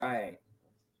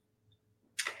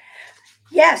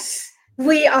Yes,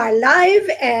 we are live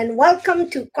and welcome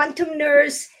to Quantum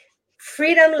Nurse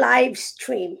Freedom Live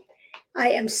Stream. I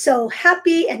am so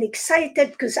happy and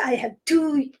excited because I have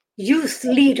two youth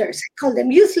leaders. I call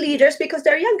them youth leaders because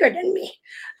they're younger than me.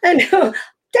 And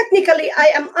technically,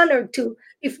 I am honored to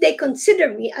if they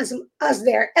consider me as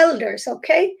their elders,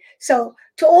 okay? So,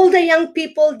 to all the young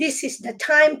people, this is the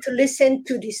time to listen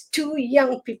to these two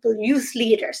young people, youth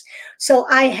leaders. So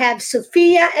I have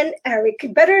SOPHii and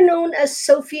Eroc, better known as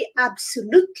SOPHii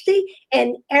Appsoulutelii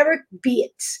and Eroc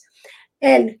Beatz.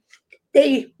 And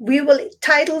we will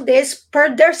title this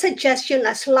per their suggestion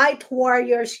as Light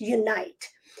Warriors Unite.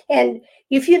 And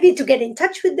if you need to get in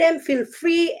touch with them, feel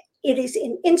free. It is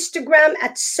in Instagram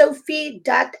at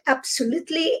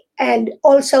sophie.appsoulutelii and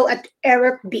also at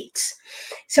Eroc Beatz.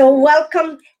 So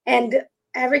welcome and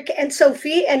Eroc and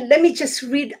SOPHii. And let me just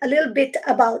read a little bit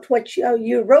about what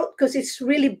you wrote because it's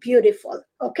really beautiful.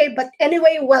 Okay, but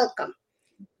anyway, welcome.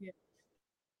 Yeah.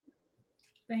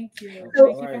 Thank you. Of Thank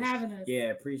you course. for having us. Yeah,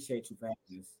 appreciate you for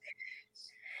having us.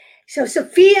 So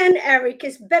SOPHii and Eroc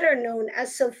is better known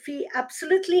as SOPHii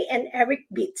Appsoulutelii and Eroc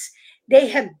Beatz. They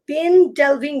have been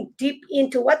delving deep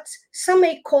into what some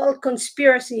may call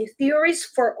conspiracy theories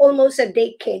for almost a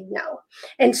decade now.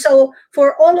 And so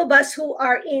for all of us who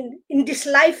are in this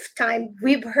lifetime,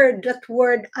 we've heard that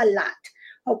word a lot.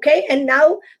 Okay, and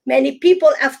now many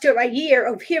people, after a year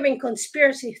of hearing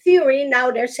conspiracy theory,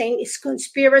 now they're saying it's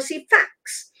conspiracy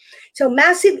facts. So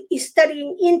massive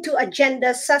studying into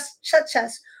agendas such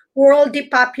as world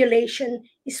depopulation,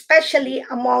 especially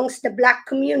amongst the Black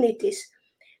communities,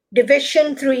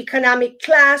 division through economic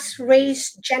class,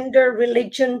 race, gender,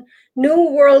 religion, new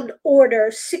world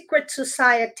order, secret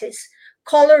societies,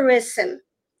 colorism,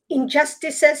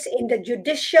 injustices in the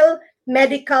judicial,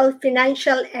 medical,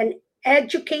 financial, and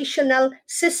educational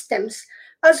systems,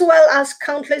 as well as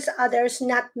countless others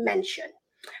not mentioned.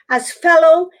 As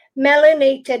fellow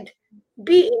melanated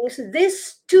beings,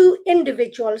 these two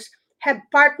individuals have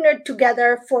partnered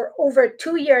together for over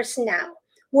 2 years now,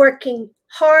 working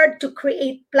hard to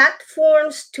create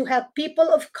platforms to help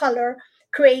people of color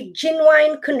create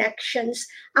genuine connections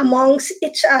amongst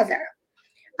each other,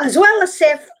 as well as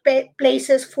safe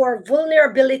places for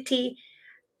vulnerability,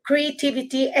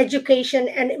 creativity, education,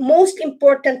 and most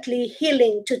importantly,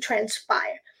 healing to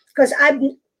transpire. Because I've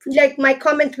like my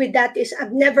comment with that is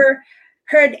I've never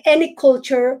heard any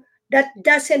culture that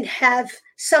doesn't have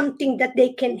something that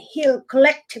they can heal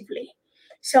collectively.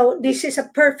 So this is a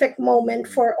perfect moment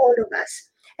for all of us.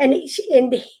 And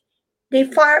they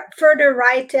far further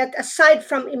write that aside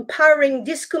from empowering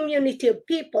this community of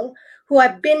people who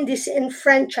have been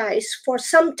disenfranchised for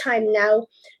some time now,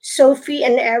 SOPHii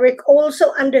and Eroc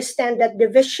also understand that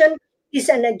division is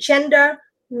an agenda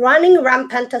running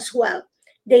rampant as well.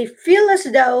 They feel as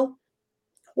though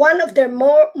one of their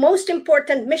most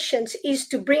important missions is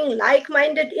to bring like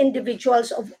minded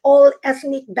individuals of all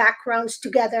ethnic backgrounds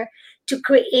together to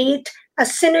create a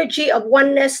synergy of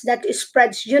oneness that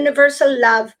spreads universal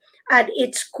love at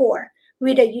its core,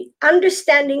 with a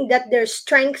understanding that there's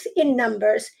strength in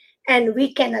numbers and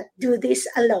we cannot do this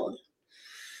alone.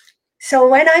 So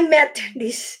when I met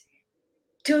these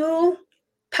two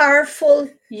powerful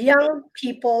young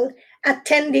people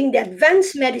attending the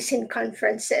advanced medicine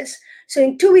conferences. So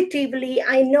intuitively,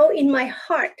 I know in my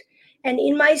heart and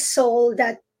in my soul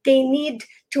that they need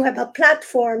to have a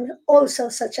platform also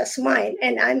such as mine.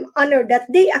 And I'm honored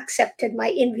that they accepted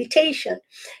my invitation.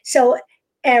 So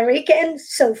Eroc and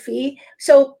SOPHii,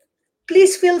 so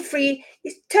please feel free,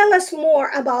 tell us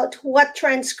more about what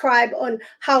transcribed on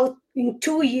how in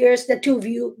 2 years the two of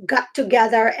you got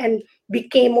together and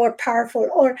became more powerful,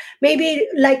 or maybe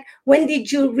like when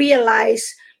did you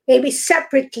realize maybe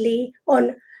separately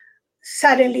on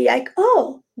suddenly like,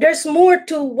 oh, there's more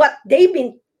to what they've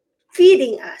been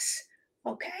feeding us.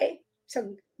 Okay,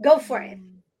 so go for it.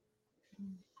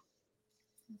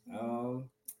 Um,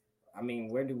 I mean,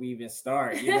 where do we even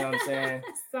start? You know what I'm saying?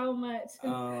 So much.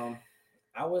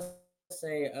 I would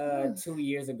say 2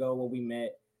 years ago when we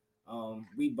met,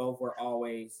 we both were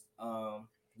always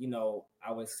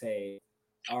I would say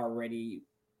already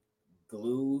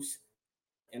glues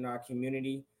in our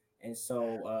community. And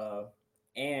so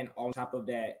and on top of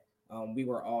that, we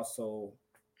were also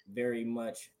very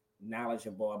much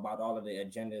knowledgeable about all of the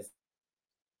agendas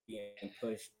being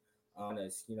pushed on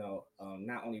us, not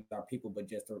only with our people, but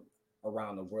just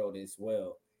around the world as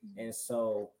well. And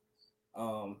so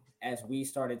as we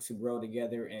started to grow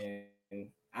together, and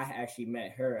I actually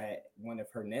met her at one of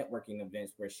her networking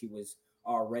events where she was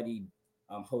already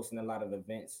hosting a lot of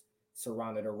events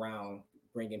surrounded around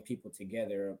bringing people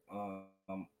together,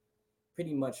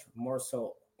 pretty much more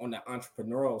so on the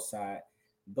entrepreneurial side.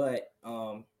 but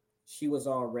she was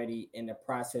already in the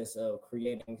process of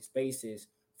creating spaces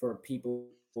for people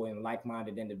and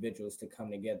like-minded individuals to come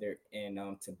together and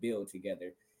to build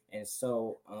together. And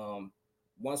so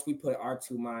once we put our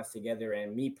two minds together,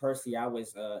 and me personally, I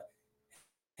was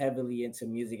heavily into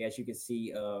music, as you can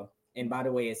see. And by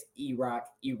the way, it's Eroc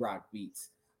Beatz.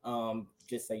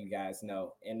 Just so you guys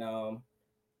know. And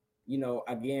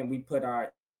again, we put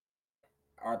our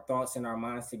thoughts and our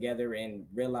minds together and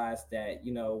realized that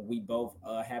we both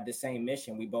have the same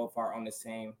mission. We both are on the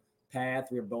same path.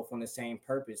 We're both on the same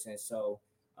purpose. And so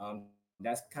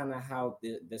that's kind of how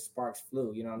the sparks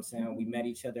flew. You know what I'm saying? We met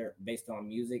each other based on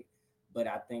music, but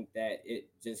I think that it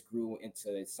just grew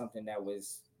into something that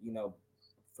was,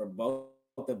 for both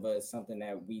of us, something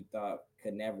that we thought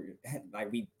could never,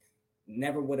 like we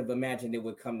never would have imagined it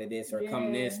would come to this or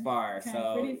come this Yeah, far. came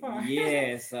So pretty far.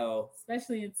 yeah, so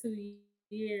Especially in 2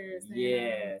 years. And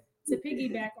yeah. to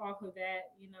piggyback off of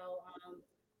that,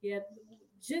 yeah,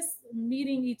 just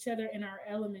meeting each other in our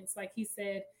elements. Like he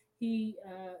said, he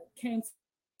came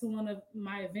to one of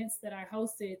my events that I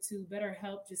hosted to better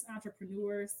help just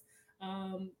entrepreneurs.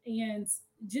 And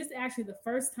just actually the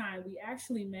first time we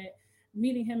actually met,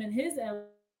 meeting him in his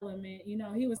element,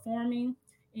 he was performing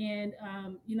and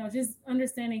just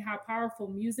understanding how powerful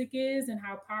music is and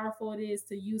how powerful it is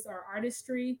to use our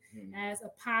artistry Mhm. as a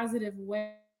positive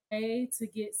way to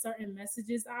get certain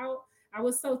messages out. I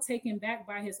was so taken back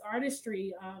by his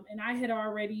artistry, and I had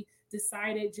already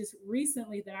decided just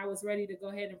recently that I was ready to go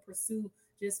ahead and pursue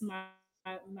just my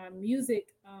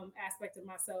music aspect of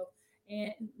myself,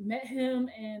 and met him.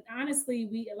 And honestly,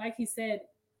 we, like he said,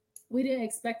 we didn't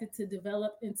expect it to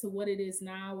develop into what it is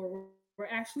now, where we're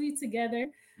actually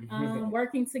together,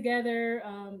 working together,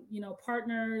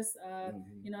 partners.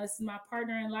 Mhm. This is my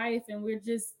partner in life, and we're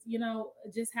just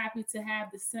happy to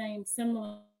have the same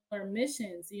similar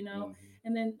missions.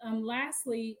 And then Mhm.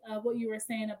 lastly, what you were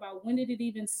saying about when did it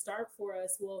even start for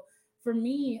us? Well, for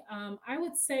me, I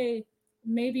would say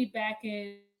maybe back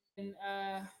in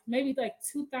maybe like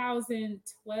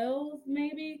 2012,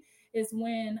 maybe is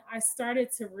when I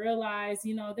started to realize,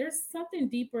 there's something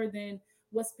deeper than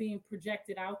what's being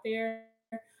projected out there.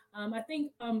 I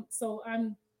think so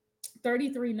I'm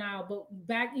 33 now, but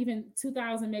back even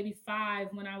 2000, maybe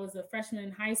five, when I was a freshman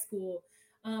in high school,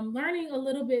 learning a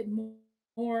little bit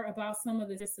more about some of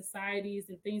the societies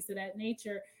and things of that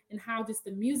nature, and how just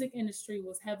the music industry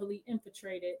was heavily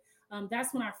infiltrated.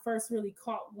 That's when I first really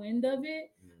caught wind of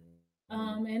it.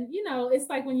 And it's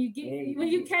like when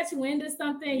you catch wind of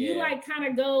something, you like Yeah. kind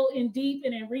of go in deep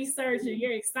and in research, and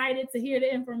you're excited to hear the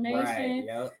Right. information.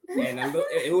 Yep. And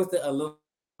it was the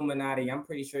Illuminati. I'm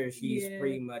pretty sure she's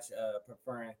pretty Yeah, much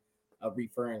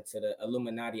referring to the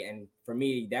Illuminati. And for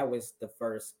me, that was the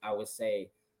first, I would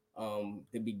say,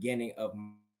 the beginning of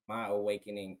my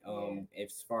awakening. yeah,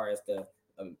 As far as the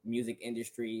music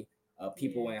industry,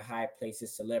 people in yeah. high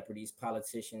places, celebrities,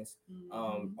 politicians,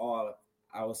 Hmm. all,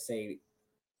 I would say,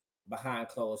 behind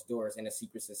closed doors in a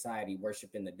secret society,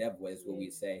 worshiping the devil, is what we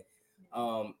Yeah, say.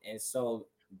 yeah, And so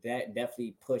that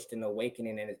definitely pushed an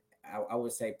awakening. And I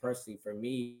would say personally for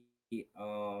me,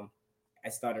 I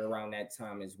started around that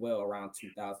time as well, around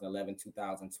 2011,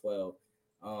 2012,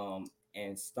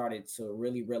 and started to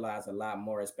really realize a lot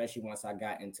more, especially once I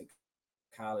got into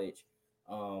college.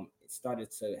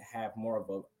 Started to have more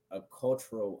of a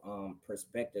cultural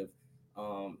perspective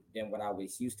than what I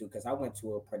was used to, because I went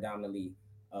to a predominantly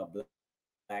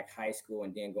black high school,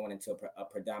 and then going into a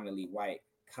predominantly white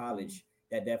college. mm,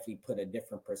 That definitely put a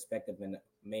different perspective and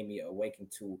made me awaken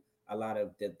to a lot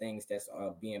of the things that's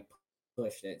being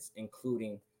pushed, that's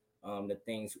including the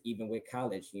things even with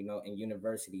college, and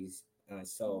universities.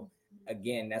 So mm,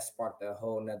 again, that sparked a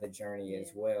whole nother journey yeah,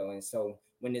 as well. And so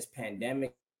when this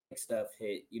pandemic stuff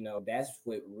hit, that's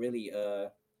what really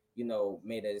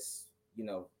made us,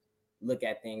 look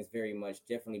at things very much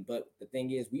differently. But the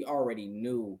thing is, we already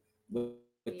knew what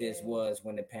this was yeah,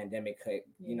 when the pandemic hit.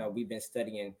 We've yeah. been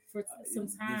studying For some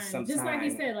some time, just like you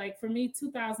time. said, like for me,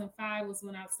 2005 was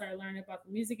when I started learning about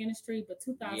the music industry, but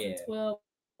Yeah. 2012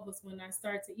 was when I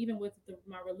started to, even with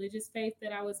my religious faith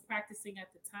that I was practicing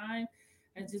at the time.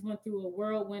 I just went through a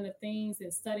whirlwind of things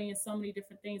and studying so many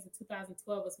different things. In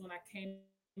 2012 was when I came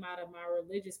out of my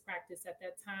religious practice at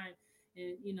that time,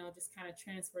 and just kind of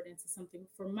transferred into something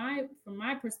from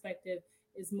my perspective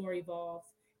is more evolved.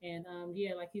 And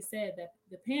yeah, like you said, that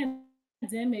the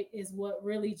pandemic is what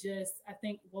really just, I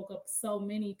think, woke up so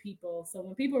many people. So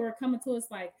when people were coming to us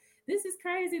like, this is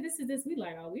crazy, this is this, we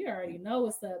like, oh, we already know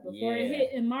what's up. Before it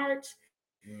hit in Yeah. March,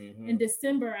 in Hmm.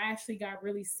 December, I actually got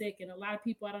really sick. And a lot of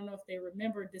people, I don't know if they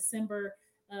remember December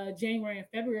January and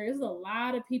February, there's a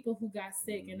lot of people who got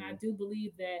sick, and I Hmm. do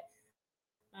believe that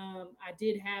I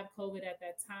did have COVID at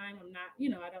that time. I'm not,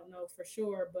 I don't know for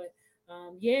sure, but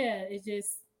yeah, it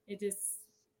just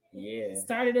Yeah.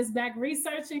 started us back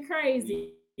researching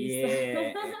crazy. So,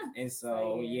 Yeah, and so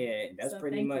so yeah. yeah, So that's thank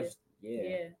pretty you. much Yeah,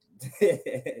 yeah.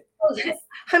 that's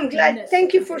I'm in a glad. nutshell.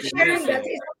 Thank you for In a sharing that.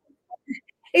 nutshell.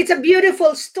 It's a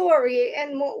beautiful story.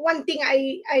 And one thing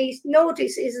I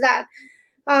notice is that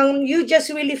you just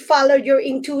really followed your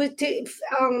intuitive,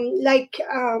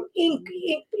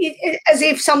 as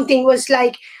if something was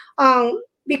like,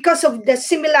 because of the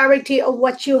similarity of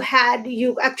what you had,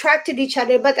 you attracted each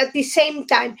other, but at the same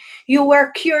time you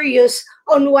were curious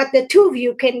on what the two of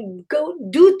you can go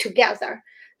do together,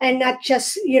 and not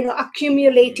just,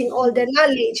 accumulating all the Hmm.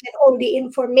 knowledge and all the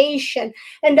information.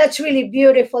 And that's really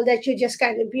beautiful that you just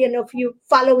kind of, you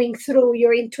following through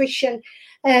your intuition.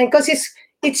 And because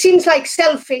it seems like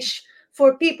selfish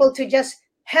for people to just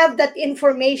have that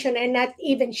information and not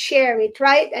even share it,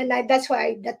 right? And that's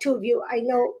why the two of you, I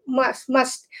know,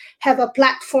 must have a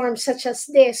platform such as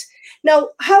this. Now,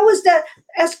 how was the,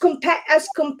 as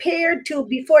compared to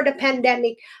before the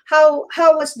pandemic, how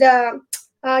was the,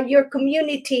 your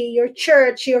community, your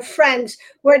church, your friends,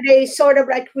 were they sort of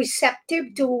like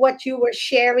receptive to what you were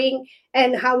sharing,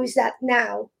 and how is that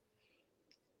now?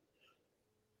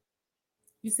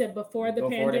 You said before the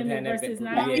Before the pandemic pandemic, versus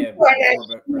now. yeah, Before that,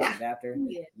 before yeah. versus after.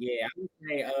 Yeah. Yeah, I would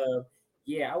say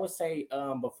yeah, I would say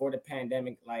before the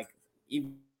pandemic, like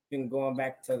even going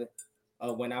back to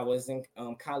when I was in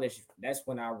college, that's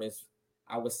when I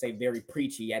would say very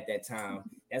preachy at that time.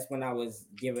 That's when I was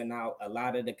giving out a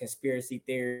lot of the conspiracy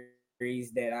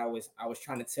theories that I was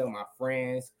trying to tell my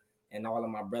friends and all of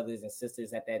my brothers and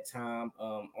sisters at that time,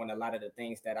 on a lot of the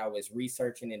things that I was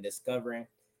researching and discovering.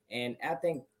 And I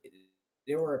think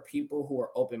there were people who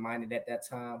were open minded at that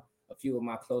time. A few of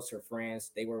my closer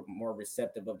friends, they were more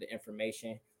receptive of the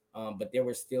information. But there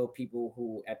were still people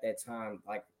who at that time,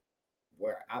 like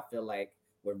where I feel like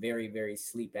were very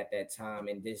asleep at that time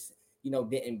and just,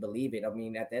 didn't believe it. I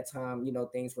mean, at that time,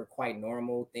 things were quite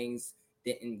normal. Things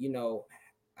didn't,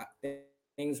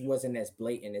 things wasn't as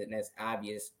blatant and as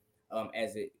obvious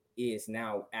as it is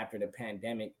now after the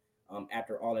pandemic.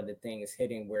 After all of the things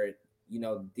hitting, where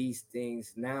these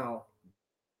things now,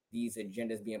 these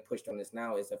agendas being pushed on us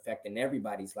now is affecting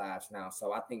everybody's lives now.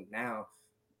 So I think now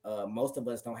most of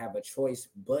us don't have a choice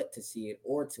but to see it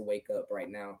or to wake up right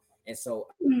now. And so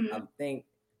I Mm, think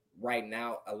right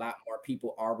now a lot more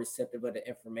people are receptive of the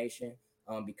information,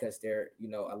 because they're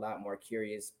a lot more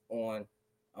curious on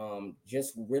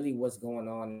just really what's going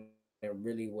on and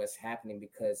really what's happening,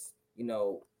 because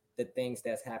the things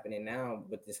that's happening now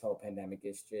with this whole pandemic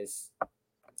is just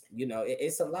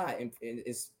it's a lot, and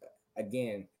it's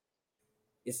again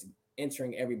it's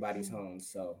entering everybody's home.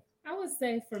 So I would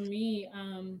say for me,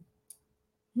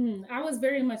 I was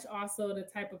very much also the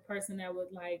type of person that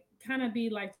would like kind of be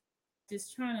like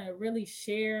just trying to really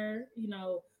share,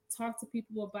 talk to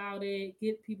people about it,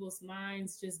 get people's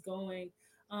minds just going.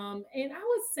 And I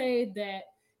would say that,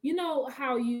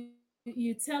 how you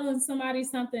telling somebody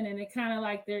something and it kind of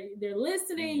like they're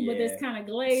listening, but it's yeah. kind of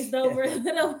glazed over a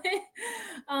little bit.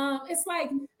 It's like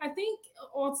I think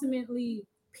ultimately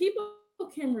people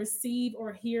can receive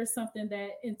or hear something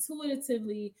that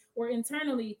intuitively or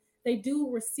internally they do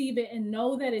receive it and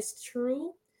know that it's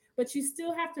true, but you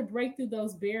still have to break through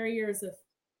those barriers of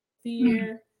fear.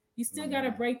 mm, You still got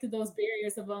to break through Hmm. those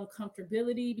barriers of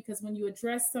uncomfortability, because when you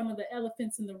address some of the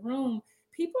elephants in the room,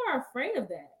 people are afraid of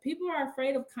that. People are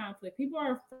afraid of conflict. People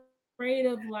are afraid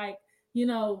of like,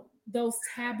 those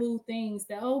taboo things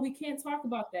that, oh, we can't talk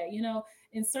about that.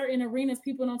 In certain arenas,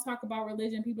 people don't talk about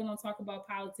religion, people don't talk about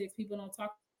politics, people don't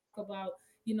talk about,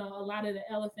 a lot of the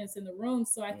elephants in the room.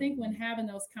 So I think when having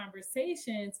those Hmm.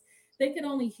 conversations, they could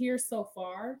only hear so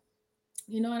far.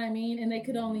 You know what I mean? And they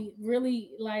could only Hmm.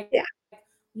 really like yeah,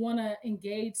 want to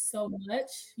engage so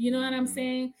much. You know what I'm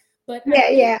saying? Hmm. But I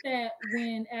think yeah, that yeah,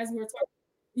 when, as we're talking,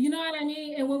 you know what I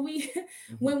mean? And when we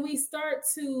when we Hmm. start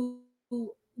to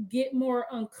get more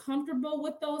uncomfortable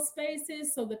with those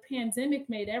spaces, so the pandemic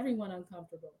made everyone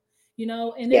uncomfortable.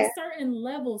 And there's yeah, certain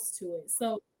levels to it.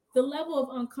 So the level of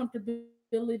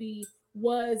uncomfortability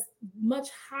was much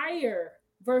higher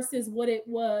versus what it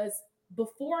was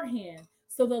beforehand.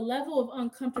 So the level of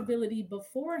uncomfortability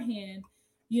beforehand,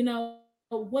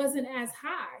 wasn't as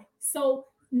high. So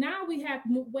now we have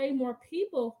way more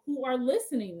people who are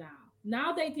listening now.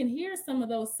 Now they can hear some of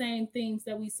those same things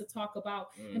that we used to talk about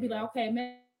and be like, Hmm. okay,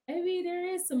 maybe there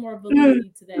is some more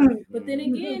validity to that. mm, But then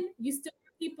mm, again, mhm, you still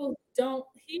have people who don't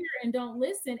hear and don't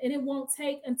listen, and it won't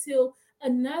take until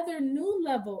another new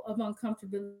level of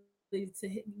uncomfortability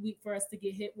for us to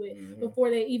get hit with Mm-hmm. before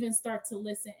they even start to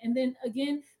listen. And then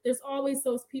again, there's always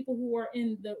those people who are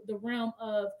in the realm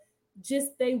of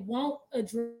just they won't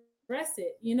address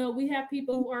it. We have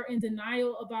people who are in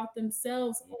denial about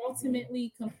themselves Mm-hmm.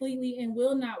 ultimately, completely, and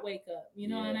will not wake up. You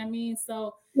know what I Yeah. mean?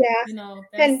 So, Yeah.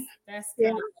 And that's kind yeah,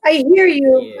 of I hear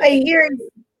you. Yeah.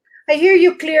 I hear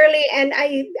you clearly, and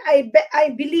I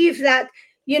believe that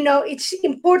it's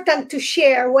important to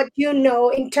share what you know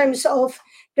in terms of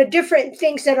the different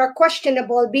things that are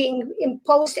questionable being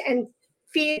imposed and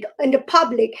feed in the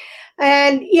public.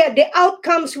 And yeah, the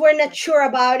outcomes we're not sure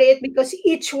about it because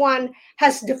each one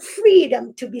has the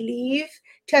freedom to believe,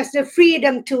 has the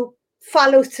freedom to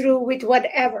follow through with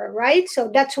whatever, right? So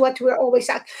that's what we're always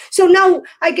at. So now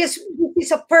I guess this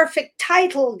is a perfect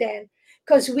title then,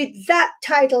 because with that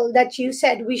title that you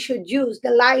said we should use,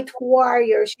 the Light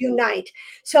Warriors Unite.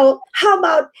 So how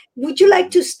about, would you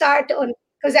like to start on,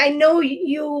 because I know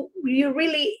you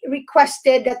really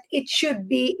requested that it should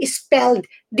be spelled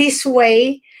this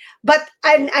way, but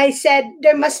I said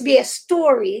there must be a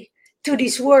story to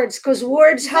these words, because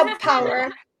words have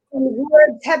power and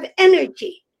words have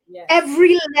energy. yes,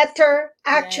 Every letter,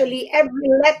 yes. actually, every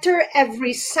letter,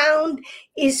 every sound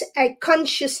is a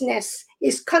consciousness,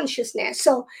 is consciousness.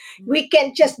 So we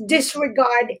can just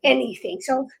disregard anything.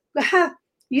 So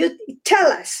you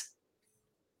tell us.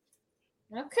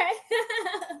 Okay.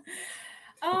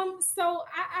 So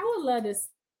I would love to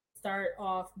start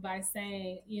off by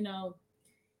saying,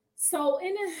 so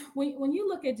when you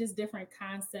look at just different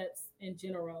concepts in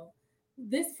general,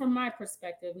 this from my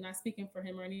perspective, not speaking for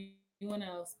him or anyone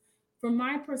else, from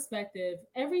my perspective,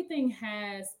 everything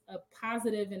has a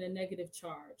positive and a negative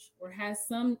charge or has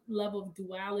some level of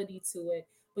duality to it.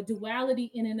 But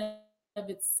duality in and of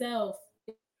itself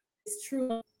is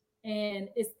true and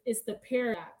it's the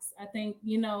paradox. I think,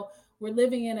 we're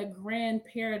living in a grand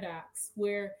paradox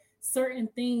where certain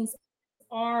things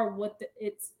are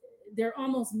they're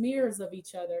almost mirrors of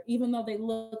each other, even though they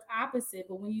look opposite.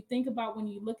 But when you think about when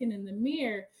you're looking in the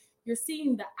mirror, you're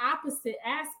seeing the opposite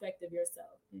aspect of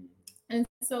yourself. And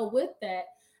so with that,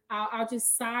 I'll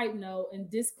just side note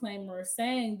and disclaimer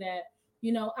saying that,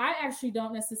 I actually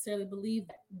don't necessarily believe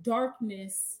that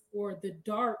darkness or the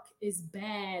dark is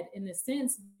bad in a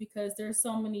sense, because there's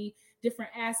so many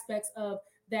different aspects of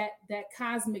that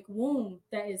cosmic womb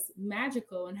that is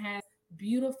magical and has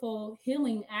beautiful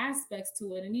healing aspects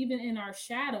to it. And even in our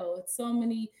shadow, it's so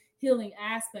many healing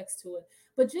aspects to it.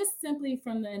 But just simply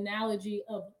from the analogy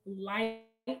of light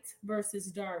versus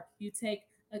dark, you take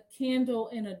a candle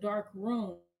in a dark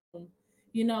room,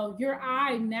 your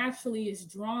eye naturally is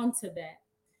drawn to that.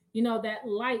 That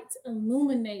light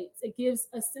illuminates, it gives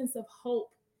a sense of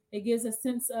hope, it gives a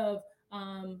sense of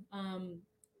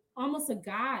almost a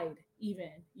guide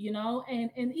even,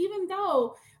 and even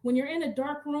though when you're in a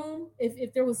dark room,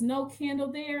 if there was no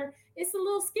candle there, it's a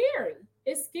little scary,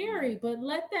 it's scary, but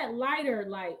let that lighter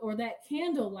light or that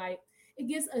candle light, it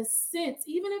gives a sense,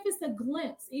 even if it's a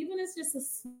glimpse, even if it's just a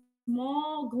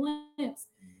small glimpse,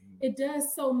 it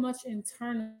does so much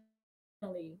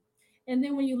internally. And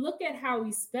then when you look at how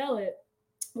we spell it,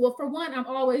 well, for one, I'm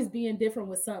always being different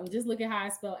with something. Just look at how I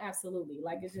spell absolutely.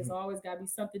 Like it's just always got to be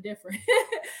something different.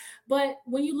 But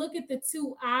when you look at the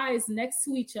two eyes next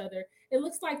to each other, it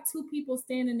looks like two people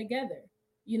standing together.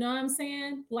 You know what I'm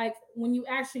saying? Like when you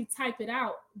actually type it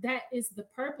out, that is the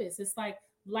purpose. It's like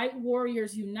light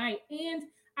warriors unite. And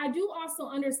I do also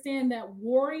understand that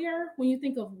warrior, when you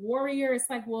think of warrior, it's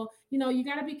like, well, you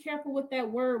got to be careful with that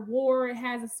word war. It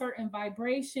has a certain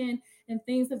vibration and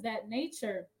things of that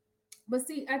nature. But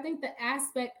see, I think the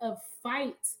aspect of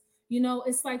fight,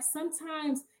 it's like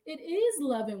sometimes it is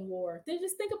love and war. Then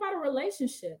just think about a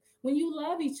relationship. When you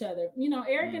love each other,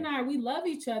 Eric and I, we love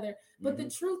each other. But the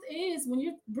Mm-hmm. truth is, when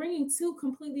you're bringing two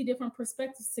completely different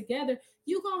perspectives together,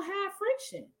 you're going to have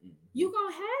friction. Mm-hmm. You're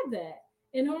going to have that.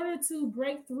 In order to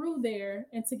break through there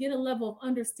and to get a level of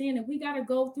understanding, we got to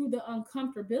go through the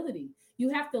uncomfortability. You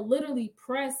have to literally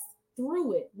press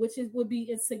through it, which would be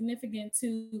insignificant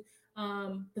to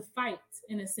the fight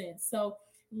in a sense. So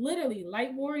literally,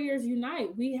 light warriors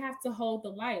unite. We have to hold the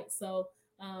light. So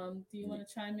do you want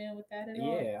to chime in with that at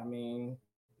all? Yeah, I mean,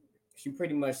 she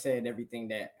pretty much said everything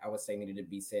that I would say needed to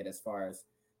be said as far as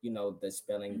the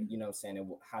spelling, what I'm saying,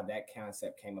 and how that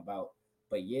concept came about.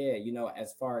 But yeah,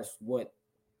 as far as what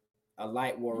a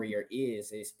light warrior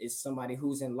is somebody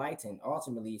who's enlightened,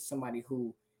 ultimately somebody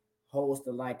who holds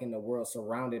the light in the world,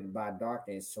 surrounded by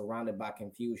darkness, surrounded by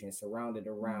confusion, surrounded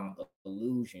around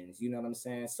illusions. You know what I'm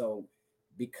saying? So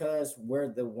because we're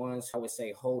the ones who, I would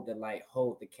say, hold the light,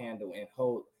 hold the candle, and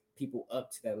hold people up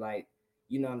to the light,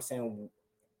 you know what I'm saying,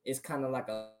 it's kind of like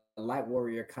a light light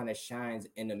warrior kind of shines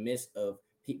in the midst of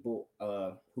people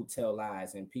who tell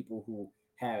lies and people who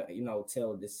have,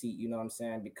 tell deceit, you know what I'm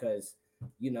saying? Because,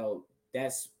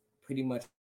 that's pretty much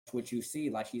what you see.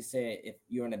 Like she said, if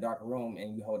you're in a dark room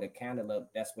and you hold a candle up,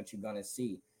 that's what you're gonna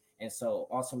see. And so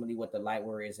ultimately what the light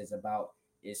warriors is about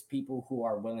is people who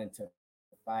are willing to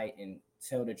fight and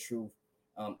tell the truth,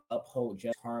 uphold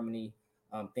justice, harmony,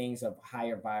 things of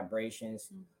higher vibrations,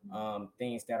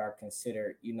 things that are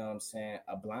considered,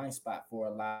 a blind spot for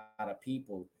a lot of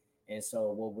people. And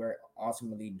so what we're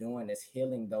ultimately doing is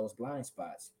healing those blind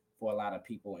spots for a lot of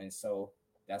people. And so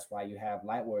that's why you have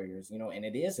light warriors, and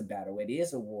it is a battle, it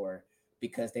is a war,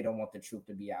 because they don't want the truth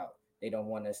to be out. They don't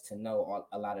want us to know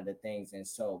a lot of the things. And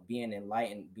so being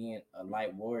enlightened, being a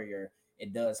light warrior,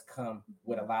 it does come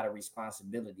with a lot of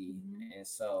responsibility. And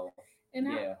so,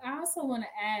 and yeah. I also want to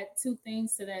add two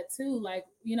things to that too. Like,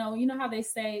 you know how they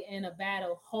say in a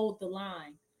battle, hold the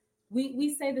line.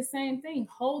 We say the same thing.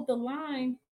 Hold the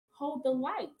line, hold the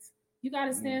light. You got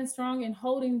to stand strong in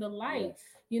holding the light,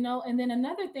 Yes. And then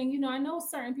another thing, I know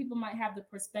certain people might have the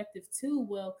perspective too.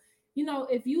 Well,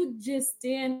 if you just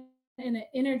stand in an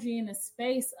energy, in a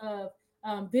space of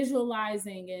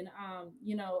visualizing and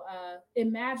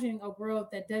imagining a world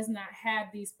that does not have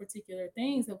these particular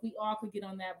things, if we all could get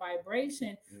on that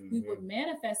vibration, we would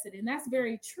manifest it. And that's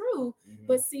very true.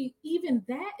 But see, even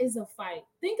that is a fight.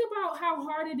 Think about how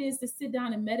hard it is to sit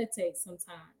down and meditate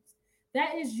sometimes.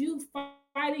 That is you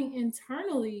fighting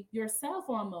internally yourself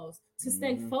almost to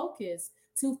stay focused,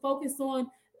 to focus on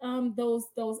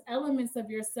those elements of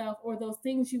yourself or those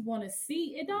things you want to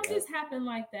see. It don't just happen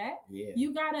like that. Yeah.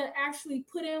 You gotta actually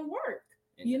put in work,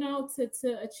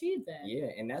 to achieve that. Yeah,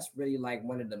 and that's really like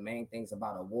one of the main things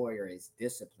about a warrior is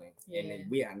discipline. Yeah. And then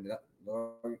we are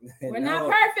we're not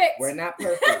perfect. We're not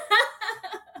perfect.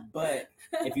 But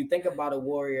if you think about a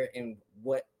warrior and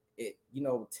what it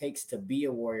takes to be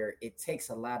a warrior, it takes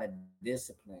a lot of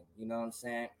discipline. You know what I'm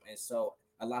saying? And so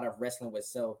a lot of wrestling with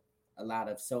self, a lot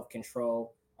of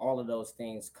self-control, all of those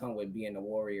things come with being a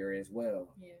warrior as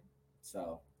well. Yeah.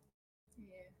 So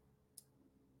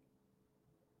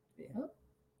yeah. Oh.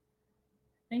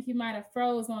 I think you might have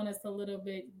froze on us a little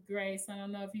bit, Grace. I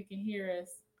don't know if you can hear us.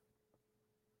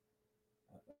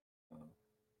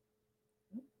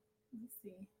 Let's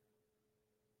see.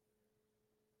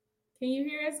 Can you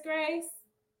hear us, Grace?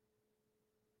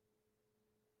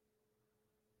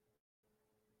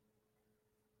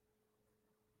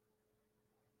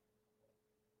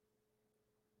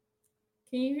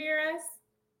 Can you hear us?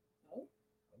 Oh.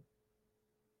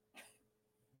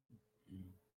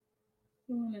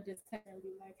 We want to just text her and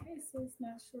be like, "Hey, sis,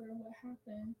 not sure what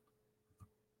happened."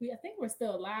 I think we're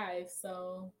still live,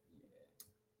 so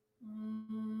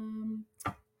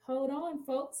hold on,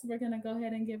 folks. We're gonna go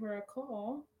ahead and give her a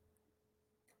call.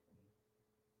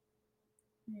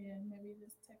 Yeah, maybe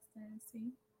just text her and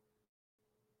see.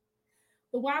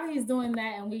 But while he's doing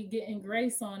that and we getting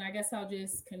Grace on, I guess I'll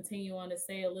just continue on to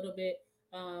say a little bit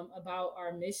about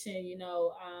our mission.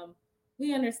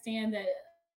 We understand that,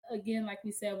 again, like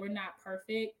we said, we're not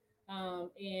perfect.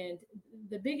 And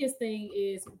the biggest thing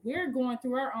is we're going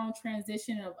through our own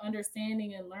transition of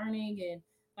understanding and learning, and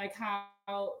like how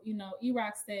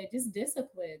Eroc said, just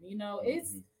discipline.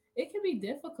 It can be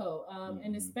difficult,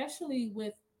 and especially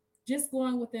with just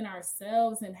going within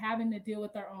ourselves and having to deal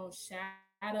with our own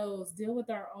shadows, deal with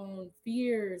our own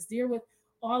fears, deal with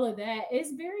all of that.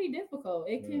 It's very difficult.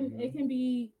 It can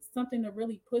be something to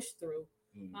really push through.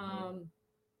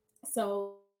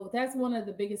 So that's one of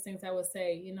the biggest things I would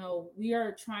say. We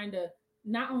are trying to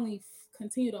not only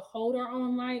continue to hold our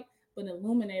own light, but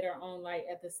illuminate our own light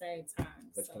at the same time.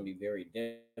 Which can be very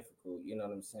difficult, you know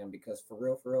what I'm saying? Because for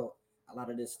real, a lot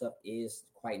of this stuff is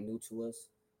quite new to us.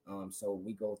 So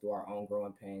we go through our own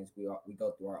growing pains. We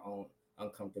go through our own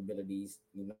uncomfortabilities,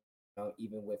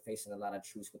 even with facing a lot of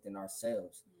truths within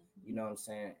ourselves. You know what I'm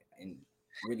saying? And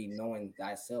really knowing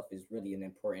thyself is really an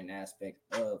important aspect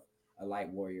of a light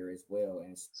warrior as well.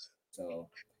 And so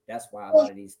that's why a lot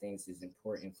of these things is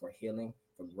important for healing,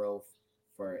 for growth,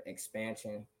 for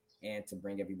expansion, and to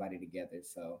bring everybody together.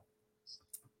 So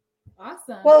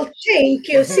awesome. Well, thank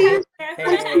you. See,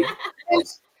 hey.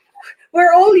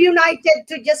 we're all united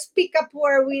to just pick up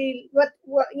where what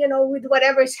with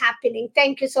whatever's happening.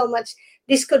 Thank you so much.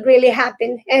 This could really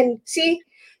happen. And see,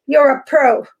 you're a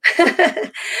pro.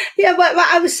 Yeah, but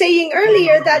I was saying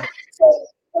earlier that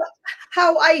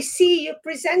how I see you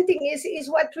presenting is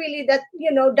what really that,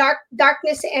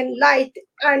 darkness and light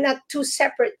are not two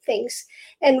separate things.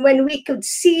 And when we could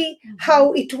see Mm-hmm.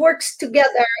 how it works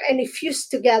together and it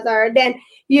fused together, then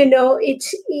we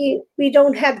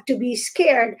don't have to be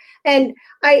scared. And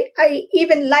I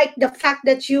even like the fact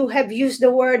that you have used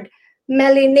the word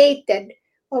melanated.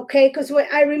 Okay, because when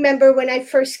I remember when I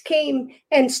first came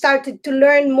and started to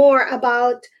learn more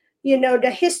about the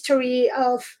history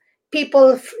of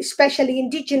people, especially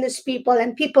indigenous people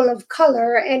and people of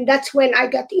color, and that's when I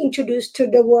got introduced to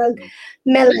the word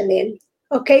melanin.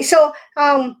 Okay, so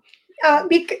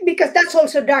because that's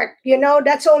also dark,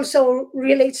 that's also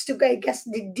relates to, I guess,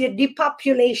 the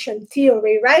depopulation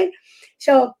theory, right?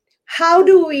 So how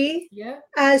do we, Yeah.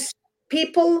 as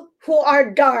people who are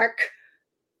dark,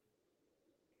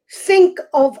 think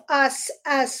of us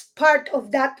as part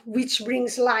of that which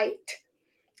brings light?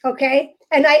 Okay,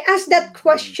 and I asked that Mm-hmm.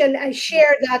 question, I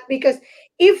share that because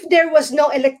if there was no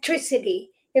electricity,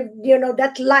 if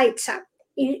that lights up,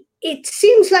 it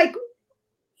seems like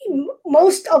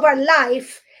most of our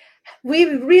life we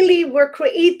really were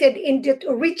created in the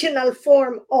original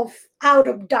form of out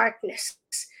of darkness,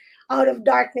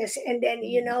 and then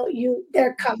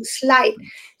there comes light.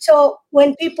 So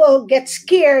when people get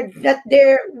scared that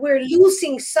we're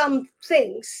losing some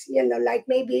things, like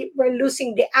maybe we're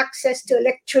losing the access to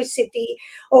electricity,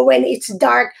 or when it's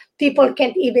dark people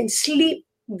can't even sleep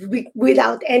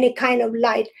without any kind of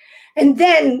light. And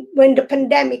then when the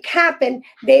pandemic happened,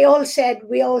 they all said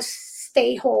we all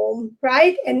stay home,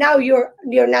 right? And now you're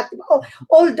not.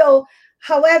 Although,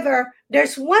 however,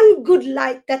 there's one good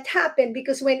light that happened,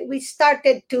 because when we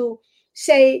started to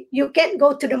say you can't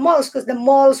go to the malls because the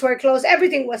malls were closed,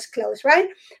 everything was closed, right?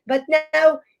 But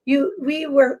now we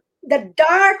were the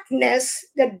darkness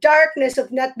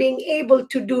of not being able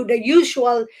to do the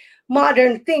usual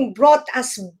modern thing brought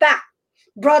us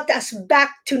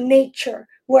back to nature,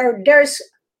 where there's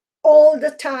all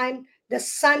the time the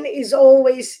sun is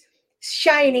always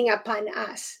shining upon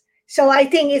us. So I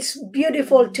think it's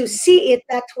beautiful to Mm-hmm. see it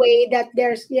that way, that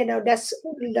there's that's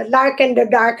the dark and the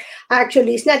dark.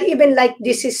 Actually, it's not even like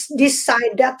this is this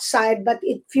side, that side, but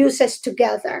it fuses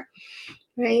together,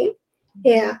 right?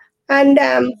 Yeah. And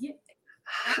Yeah.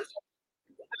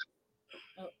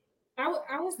 Oh,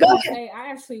 I was go gonna ahead. say I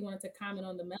actually wanted to comment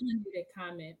on the melanated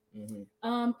comment.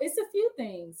 Mm-hmm. It's a few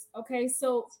things. Okay,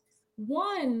 so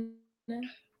one,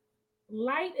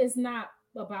 light is not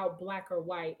about black or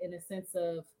white in a sense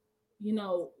of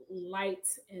light,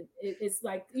 and it's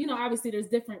like obviously there's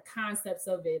different concepts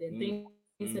of it and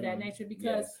things of that nature, Mm-hmm.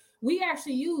 because Yes. we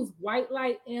actually use white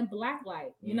light and black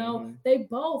light. Mm-hmm. They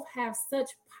both have such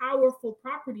powerful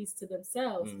properties to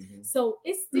themselves. Mm-hmm. So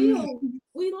it's Mm, still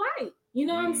we light. You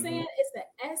know what I'm Mm-hmm. saying? It's the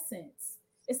essence.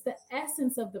 It's the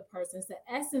essence of the person. It's the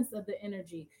essence of the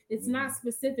energy. It's Mm-hmm. not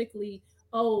specifically,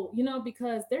 oh,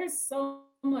 because there's so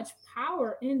much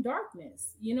power in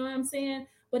darkness. You know what I'm saying?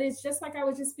 But it's just like I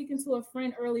was just speaking to a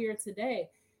friend earlier today.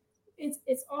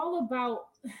 It's all about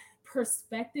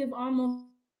perspective almost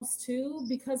too,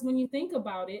 because when you think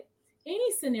about it,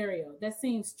 any scenario that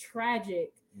seems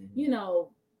tragic, you Mm-hmm. know,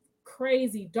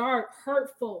 crazy, dark,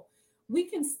 hurtful, we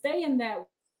can stay in that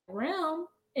realm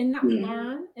and not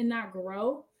learn mm, and not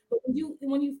grow. But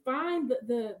when you find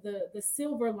the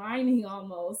silver lining,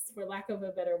 almost for lack of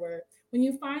a better word, when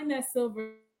you find that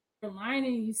silver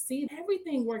lining, you see that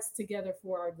everything works together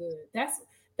for our good. That's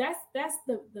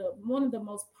the one of the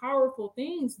most powerful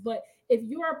things. But if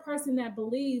you're a person that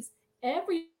believes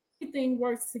everything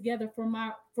works together for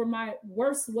my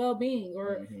worst well-being,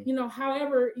 or Mm-hmm.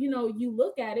 however you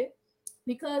look at it,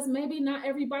 because maybe not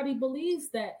everybody believes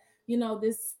that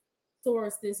this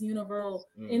source, this universal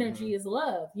energy is Mm-hmm.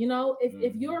 love.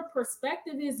 If your Mm-hmm.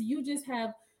 perspective is you just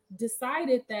have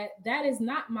decided that that is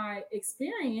not my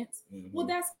experience, well,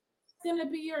 Mm-hmm. that's going to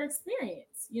be your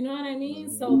experience. You know what I mean?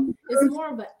 So Mm-hmm. it's more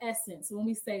of an essence when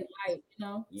we say light.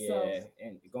 So Yeah,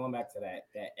 and going back to that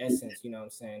essence, you know what I'm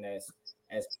saying,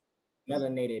 as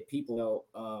melanated people,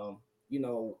 you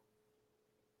know,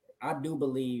 I do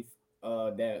believe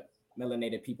that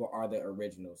melanated people are the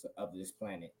originals of this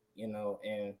planet,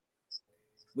 and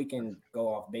we can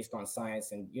go off based on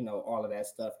science and all of that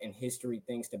stuff and history,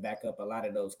 things to back up a lot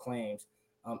of those claims.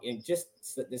 And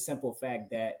just the simple fact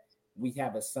that we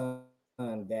have a sun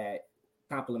that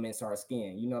complements our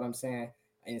skin, you know what I'm saying?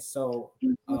 And so,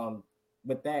 um,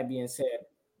 with that being said,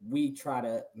 we try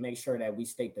to make sure that we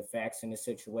state the facts in the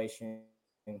situation,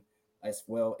 as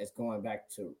well as going back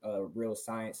to real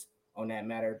science on that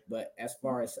matter. But as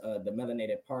far as the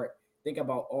melanated part, think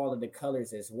about all of the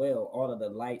colors as well, all of the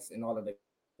lights and all of the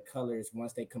colors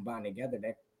once they combine together.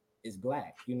 That is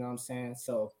black. You know what I'm saying?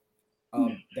 So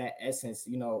that essence,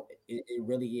 it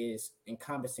really is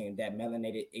encompassing that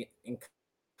melanated. It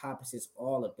encompasses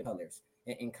all of the colors.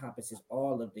 It encompasses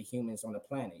all of the humans on the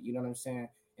planet. You know what I'm saying?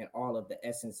 And all of the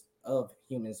essence of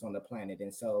humans on the planet.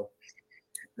 And so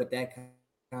with that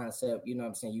concept, you know what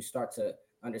I'm saying, you start to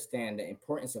understand the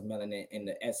importance of melanin and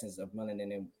the essence of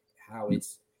melanin and how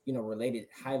it's, related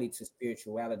highly to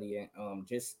spirituality and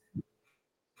just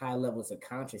high levels of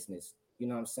consciousness. You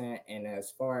know what I'm saying? And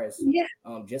as far as Yeah.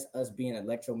 just us being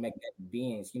electromagnetic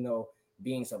beings,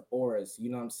 beings of auras, you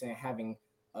know what I'm saying, having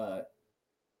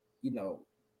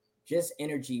just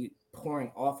energy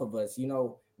pouring off of us,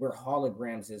 we're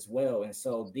holograms as well. And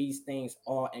so these things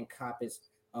all encompass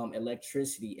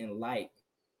electricity and light.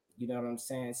 You know what I'm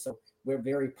saying? So we're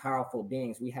very powerful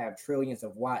beings. We have trillions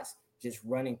of watts just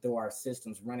running through our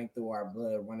systems, running through our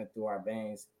blood, running through our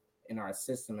veins, in our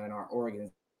system and our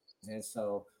organs. And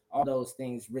so all those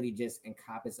things really just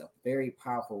encompass a very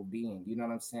powerful being. You know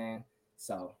what I'm saying?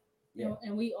 So yeah,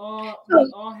 And we So,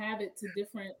 all have it to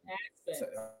different so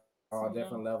aspects, all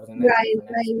different you levels know. and different right,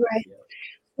 aspects. right, Yeah.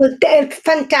 right. Well,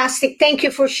 fantastic. Thank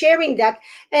you for sharing that.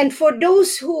 And for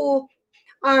those who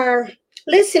are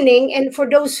listening, and for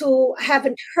those who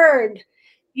haven't heard,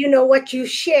 what you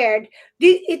shared,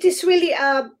 it is really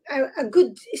a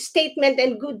good statement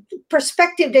and good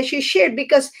perspective that you shared,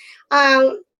 because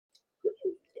um,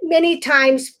 many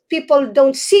times people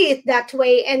don't see it that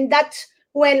way, and that's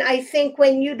when I think,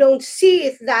 when you don't see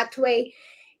it that way,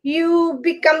 you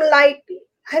become like,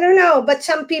 I don't know, but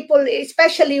some people,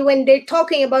 especially when they're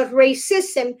talking about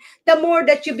racism, the more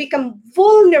that you become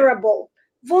vulnerable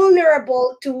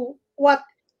to what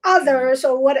others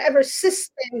or whatever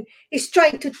system is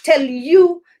trying to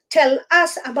tell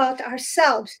us about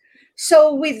ourselves.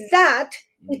 So with that,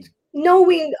 Mm. it,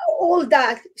 knowing all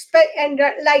that, and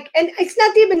like, and it's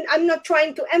not even, I'm not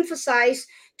trying to emphasize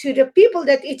to the people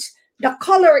that it's the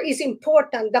color is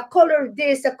important, the color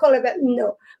this, the color that,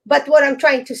 no. But what I'm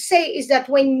trying to say is that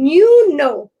when you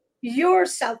know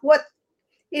yourself, what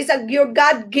is your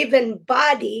god-given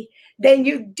body, then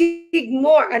you dig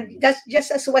more, and Mm. that's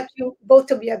just as what you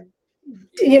both of you have,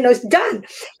 done.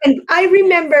 And I Yes.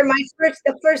 remember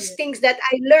the first Yes. things that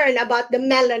I learned about the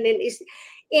melanin is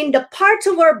in the parts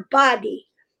of our body,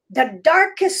 the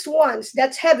darkest ones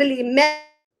that's heavily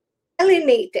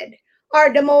melanated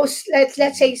are the most, let's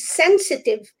say, Mm.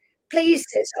 sensitive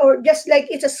places, or just like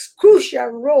it's a crucial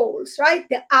roles, right?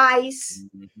 The eyes,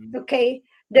 Mm-hmm. okay,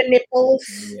 the nipples,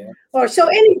 Yeah. Mm. or so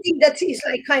anything that is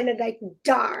like kind of like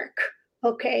dark,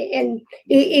 okay, and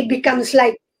it becomes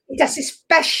like it has a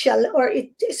special, or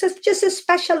it's just a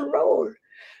special role,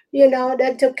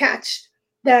 that to catch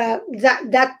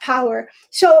that power.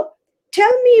 So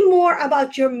tell me more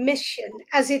about your mission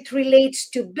as it relates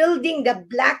to building the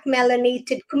black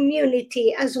melanated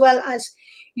community, as well as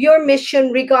your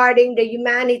mission regarding the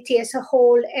humanity as a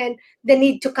whole and the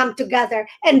need to come together.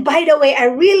 And by the way, I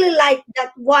really like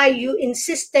that, why you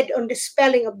insisted on the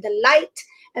spelling of the light,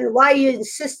 and why you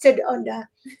insisted on the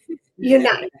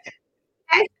unite.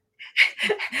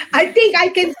 I think I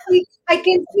can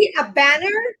see a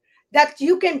banner that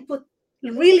you can put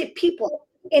really people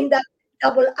in the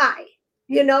double I.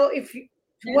 If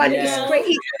There one we is go.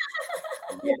 created,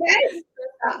 okay?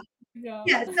 Uh, There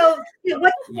yeah. we go. So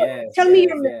Yes, tell me yes,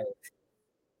 your yes.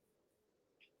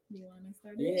 You want to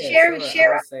start it? Yeah, share sure. I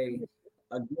share. would say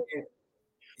again.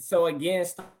 So again,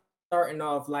 starting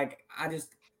off, like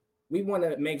we want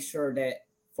to make sure that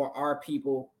for our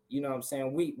people, you know what I'm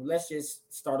saying. We let's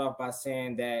just start off by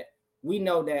saying that we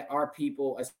know that our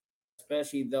people,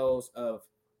 especially those of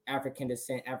African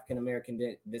descent, African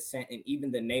American descent, and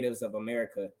even the natives of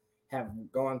America, have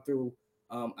gone through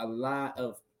a lot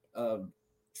of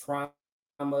trauma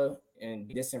and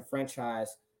being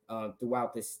disenfranchised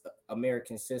throughout this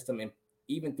American system and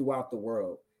even throughout the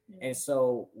world. And Yeah.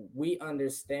 so we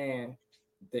understand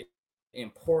the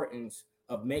importance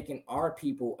of making our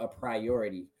people a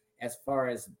priority as far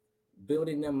as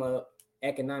building them up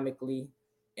economically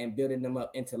and building them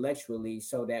up intellectually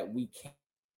so that we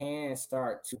can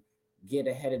start to get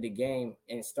ahead of the game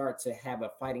and start to have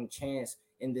a fighting chance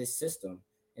in this system.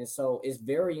 And so it's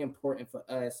very important for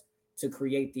us to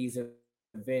create these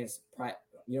events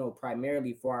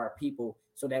primarily for our people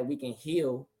so that we can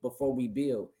heal before we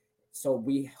build. So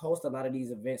we host a lot of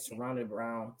these events surrounded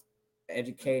around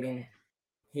educating,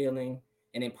 healing,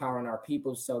 and empowering our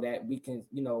people so that we can,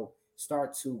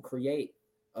 start to create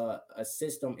a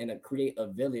system and create a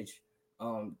village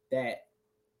that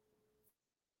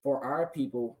for our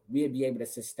people we'll be able to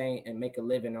sustain and make a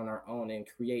living on our own and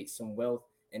create some wealth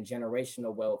and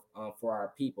generational wealth for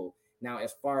our people. Now,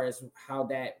 as far as how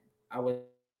that, I would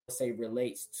say, say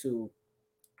relates to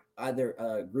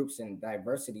other groups and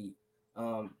diversity.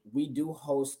 We do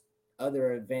host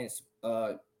other events,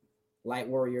 light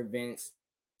warrior events,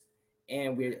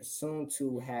 and we're soon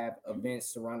to have events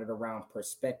surrounded around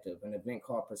perspective, an event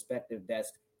called Perspective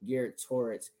that's geared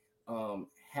towards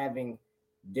having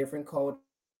different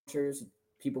cultures,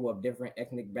 people of different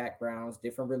ethnic backgrounds,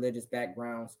 different religious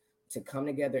backgrounds, to come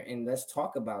together and let's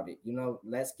talk about it.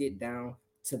 Let's get down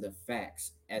to the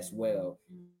facts as well,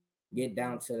 get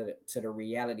down to the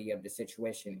reality of the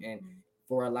situation. And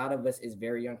for a lot of us, it's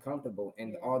very uncomfortable.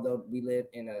 And although we live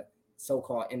in a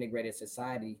so-called integrated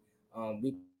society,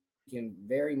 we can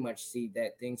very much see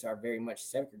that things are very much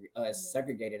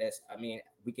segregated. As I mean,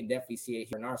 we can definitely see it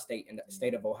here in our state, in the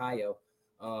state of Ohio,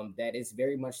 that is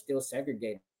very much still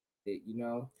segregated.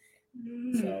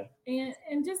 So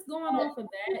And just going off of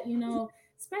that,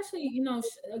 especially,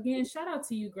 again, shout out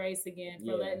to you, Grace, again, for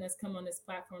yeah, letting us come on this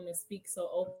platform to speak so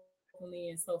openly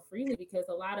and so freely, because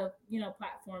a lot of,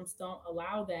 platforms don't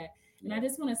allow that. And I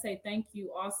just yeah, want to say thank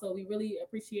you also. We really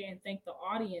appreciate and thank the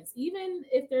audience. Even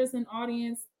if there's an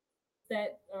audience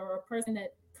that, or a person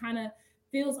that kind of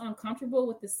feels uncomfortable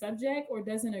with the subject or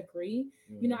doesn't agree,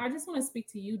 I mm-hmm, just want to speak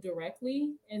to you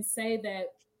directly and say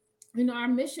that our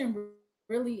mission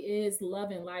really is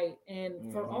love and light, and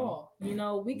for all,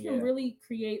 mm-hmm, we can yeah, really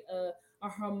create a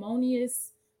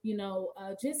harmonious,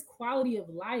 just quality of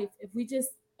life if we just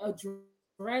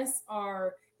address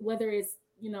our, whether it's,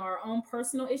 our own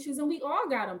personal issues. And we all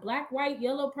got them, black, white,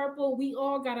 yellow, purple, we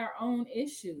all got our own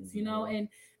issues, mm-hmm, and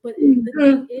but the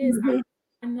thing Mhm, is, I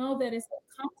mhm. know that it's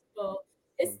uncomfortable.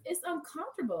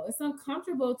 It's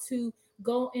uncomfortable to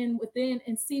go in within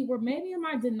and see where maybe am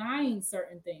I denying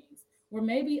certain things, where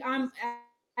maybe I'm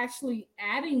actually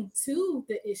adding to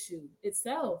the issue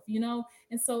itself,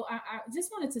 And so I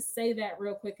just wanted to say that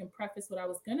real quick and preface what I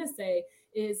was gonna say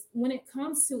is when it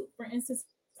comes to, for instance,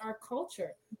 our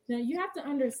culture. Now you have to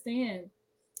understand,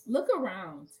 look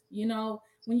around,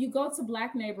 when you go to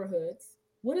black neighborhoods,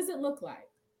 what does it look like?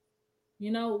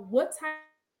 What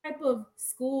type of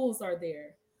schools are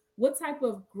there? What type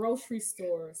of grocery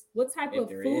stores? What type of if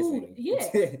there food? is any.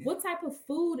 Yeah. What type of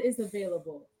food is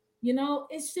available?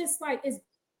 It's just like it's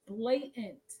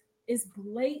blatant. It's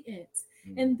blatant.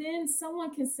 And Mm, then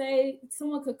someone could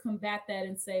combat that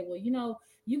and say, well,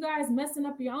 you guys messing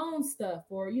up your own stuff,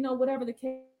 or whatever the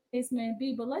case may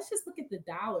be. But let's just look at the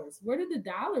dollars. Where did the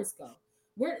dollars go?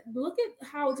 Look at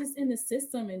how, just in the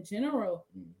system in general,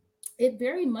 mm, it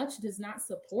very much does not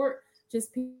support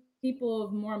just people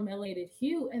of more melanated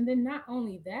hue. And then not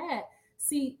only that,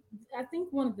 see, I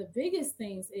think one of the biggest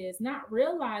things is not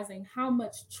realizing how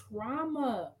much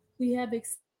trauma we have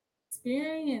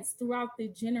experienced throughout the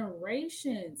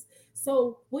generations.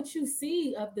 So what you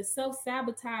see of the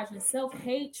self-sabotage and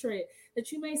self-hatred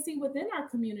that you may see within our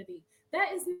community,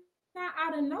 that is not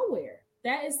out of nowhere.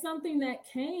 That is something that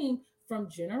came from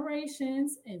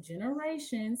generations and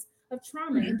generations of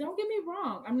trauma. And don't get me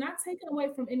wrong, I'm not taking away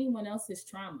from anyone else's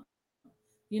trauma.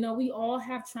 We all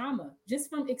have trauma just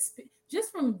from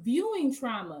just from viewing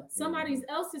trauma, somebody mm,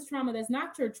 else's trauma that's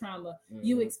not your trauma.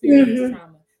 You mm, experience Mhm.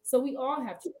 trauma, so we all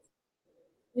have trauma.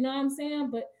 You know what I'm saying?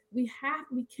 But we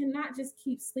cannot just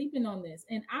keep sleeping on this.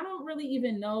 And I don't really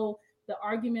even know the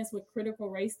arguments with critical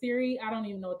race theory. I don't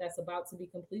even know what that's about, to be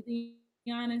completely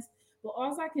honest. But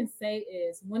all I can say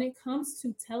is, when it comes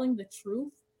to telling the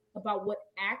truth about what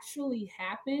actually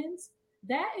happens,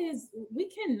 that is, we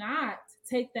cannot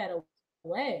take that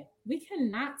away. We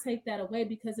cannot take that away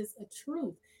because it's a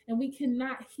truth. And we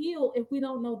cannot heal if we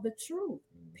don't know the truth.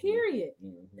 mm, Period.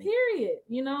 mm, Period.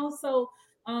 So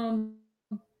um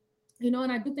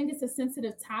and I do think it's a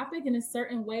sensitive topic, and in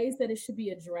certain ways that it should be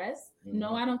addressed.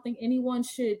 No, I don't mm, think anyone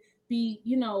should be,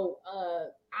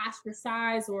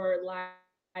 ostracized or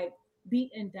like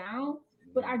beaten down.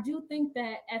 But I do think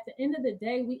that at the end of the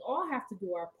day, we all have to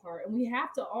do our part, and we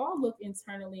have to all look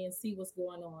internally and see what's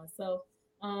going on. So,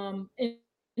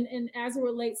 and as it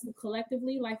relates to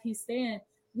collectively, like he's saying,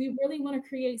 we really want to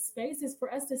create spaces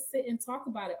for us to sit and talk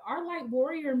about it. Our Light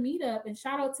Warrior meetup, and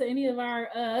shout out to any of our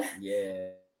yeah,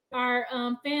 our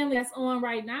family that's on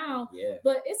right now. yeah,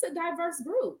 But it's a diverse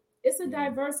group. It's a mm,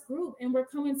 diverse group, and we're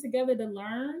coming together to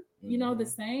learn, the mm,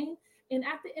 same. And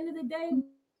at the end of the day,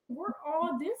 we're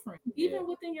all different, even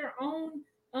within yeah, your own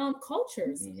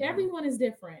cultures. Everyone is mm,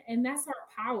 different, and that's our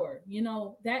power.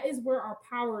 That is where our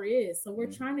power is. So we're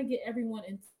mm, trying to get everyone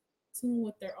in tune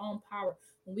with their own power.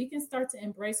 When we can start to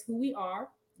embrace who we are,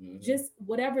 just mm,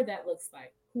 whatever that looks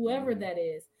like, whoever that mm,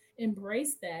 is,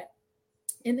 embrace that,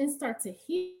 and then start to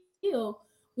heal.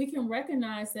 We can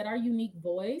recognize that our unique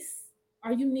voice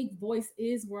our unique voice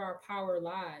is where our power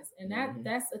lies, and Hmm.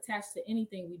 that's attached to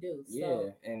anything we do.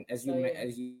 Yeah, and Yeah.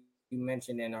 as you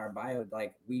mentioned in our bio,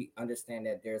 like we understand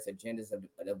that there's agendas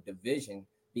of division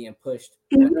being pushed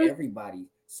on Mhm. everybody.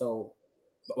 So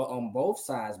on both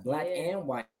sides, black Yeah. and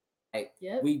white, we've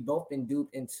Yep. both been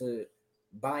duped into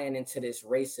buying into this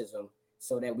racism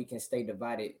so that we can stay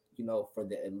divided, for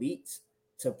the elites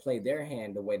to play their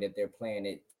hand the way that they're playing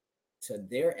it to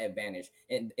their advantage.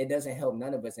 And it doesn't help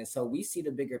none of us. And so we see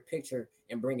the bigger picture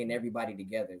and bringing everybody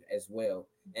together as well.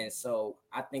 And so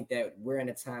I think that we're in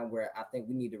a time where I think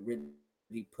we need to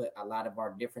really put a lot of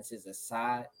our differences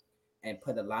aside and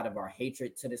put a lot of our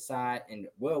hatred to the side. And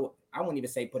well, I won't even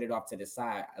say put it off to the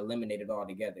side, eliminate it all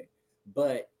together,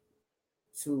 but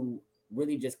to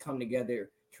really just come together,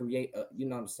 create a,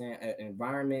 what I'm saying, an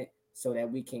environment so that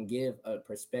we can give a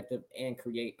perspective and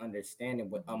create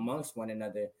understanding amongst one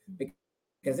another.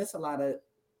 Because there's a lot of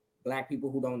black people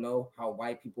who don't know how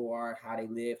white people are, how they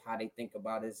live, how they think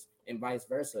about us, and vice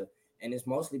versa. And it's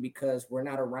mostly because we're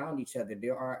not around each other.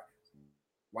 There are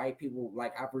white people,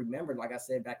 like I remember, like I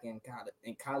said, back in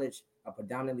college, a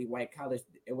predominantly white college,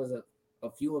 it was a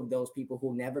few of those people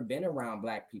who never been around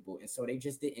black people, and so they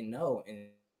just didn't know, and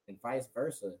vice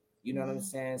versa. You know what I'm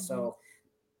saying? So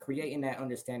Mm-hmm. creating that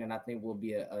understanding, I think, will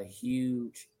be a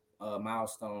huge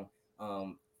milestone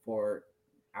for,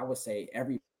 I would say,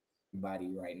 everybody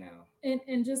right now.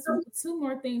 And just two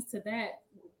more things to that.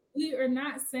 We are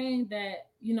not saying that,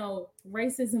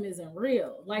 racism isn't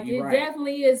real. Like, You're it right.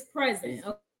 definitely is present, It's,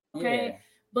 okay? yeah.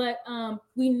 But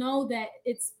we know that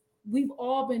we've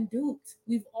all been duped.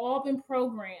 We've all been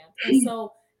programmed. And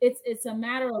so it's a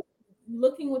matter of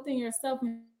looking within yourself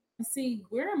and see,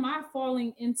 where am I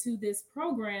falling into this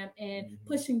program and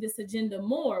pushing Hmm. this agenda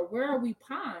more? Where are we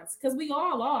pawns? Because we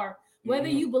all are, whether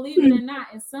Hmm. you believe it or not.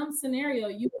 In some scenario,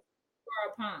 you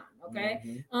are a pawn,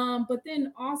 okay? Hmm. But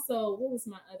then also, what was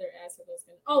my other aspect I was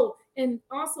going? Oh, and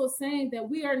also saying that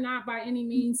we are not by any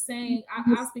means saying.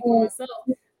 I speak for myself.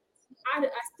 I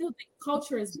still think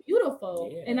culture is beautiful,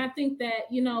 and Yeah. I think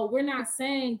that, we're not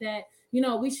saying that,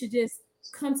 we should just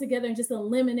come together and just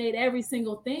eliminate every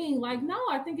single thing. Like, no,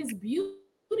 I think it's beauty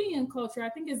in culture. I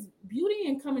think it's beauty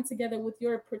in coming together with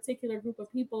your particular group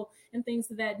of people and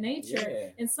things of that nature.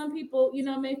 And Yeah. some people,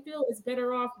 may feel it's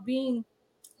better off being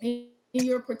in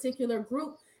your particular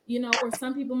group, or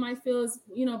some people might feel it's,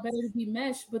 better to be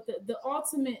meshed. But the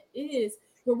ultimate is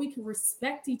where we can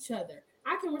respect each other.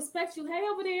 I can respect you. Hey,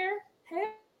 over there.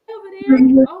 Hey, over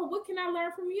there. Oh, what can I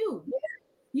learn from you?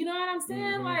 You know what I'm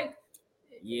saying? Like,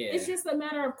 Hmm. it's Yeah. just a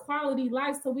matter of quality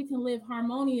life so we can live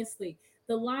harmoniously.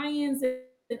 The lions,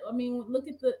 look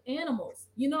at the animals.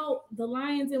 The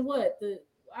lions and what?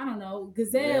 I don't know,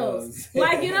 gazelles. Gazelles.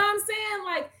 Like, you know what I'm saying?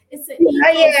 Like, it's an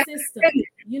Yeah, yeah. ecosystem,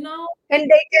 you know? And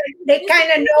they It's an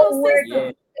kind of know where Yeah.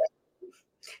 ecosystem.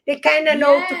 they kind of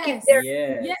know to keep Yes. their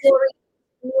Yes. Yes. story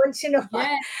once in a while.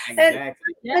 Yes. And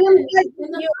Exactly. Yes. and I'm glad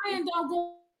And the you. lion don't go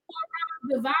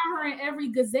around devouring every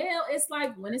gazelle. It's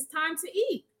like when it's time to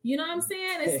eat. You know what I'm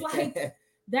saying? It's like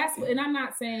that's what, and I'm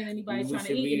not saying anybody's We trying to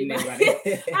should eat be anybody.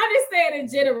 anybody. I'm just saying in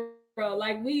general,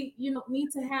 like, we,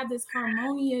 need to have this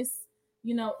harmonious,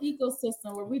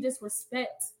 ecosystem where we just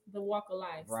respect the walk of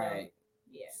life. So Right.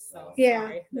 yeah. So So Yeah,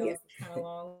 sorry, that yeah. was kind of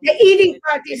long The winded. eating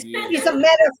part is a yeah.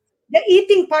 metaphor. The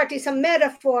eating part is a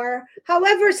metaphor.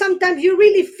 However, sometimes you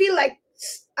really feel like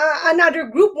another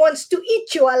group wants to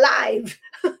eat you alive.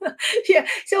 Yeah.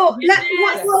 So, Yes.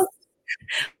 well,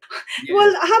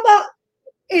 Yes. how about,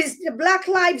 is the Black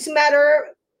Lives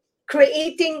Matter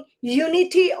creating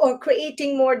unity or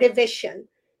creating more division?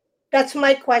 That's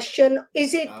my question.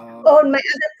 Is it? Oh, my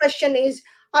other question is: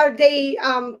 are they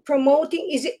promoting?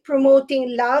 Is it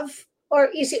promoting love or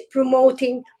is it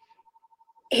promoting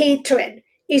hatred?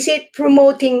 Is it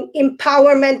promoting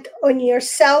empowerment on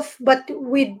yourself, but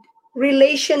with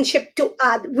relationship to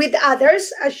with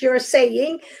others, as you're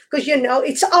saying? Because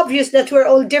it's obvious that we're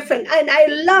all different, and I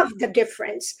love the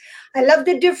difference. I love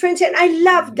the difference, and I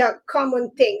love Mhm. the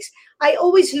common things. I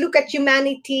always look at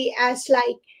humanity as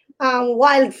like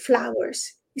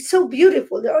wildflowers. It's so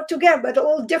beautiful. They're all together, but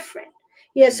all different.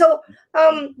 Yeah. So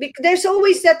there's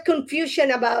always that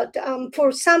confusion about,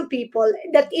 for some people,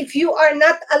 that if you are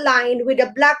not aligned with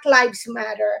the Black Lives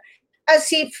Matter, as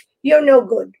if you're no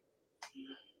good.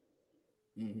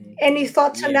 Mhm. Any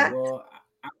thoughts on Yeah. that? Well,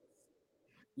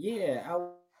 yeah,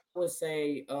 I would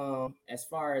say, as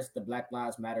far as the Black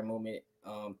Lives Matter movement,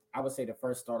 I would say the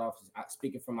first start off is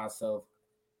speaking for myself.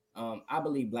 I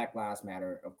believe Black Lives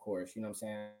Matter, of course. You know what I'm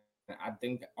saying? I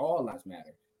think all lives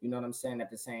matter. You know what I'm saying?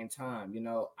 At the same time, you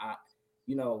know,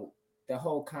 the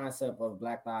whole concept of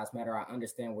Black Lives Matter, I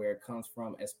understand where it comes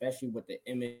from, especially with the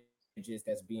image images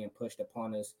that's being pushed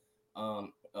upon us,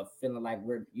 of feeling like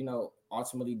we're,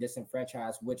 ultimately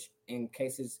disenfranchised, which in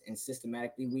cases and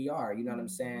systematically we are, you know what I'm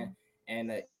saying? Mhm.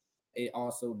 And it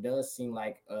also does seem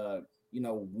like,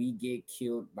 we get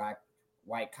killed by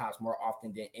white cops more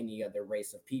often than any other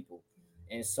race of people.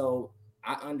 And so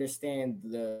I understand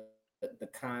the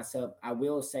concept. I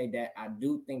will say that I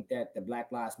do think that the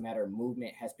Black Lives Matter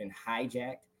movement has been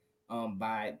hijacked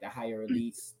by the higher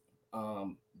elites,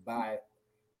 by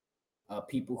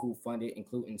people who fund it,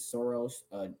 including Soros,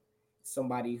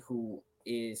 somebody who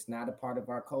is not a part of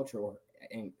our culture,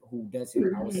 and who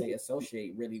doesn't, I would say,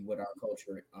 associate really with our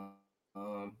culture,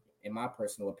 in my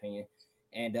personal opinion.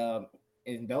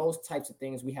 And those types of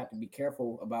things we have to be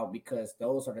careful about, because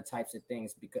those are the types of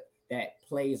things that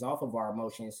plays off of our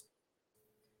emotions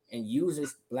and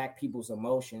uses Black people's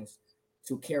emotions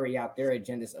to carry out their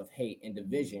agendas of hate and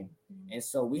division. And Mhm.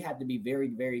 so we have to be very,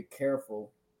 very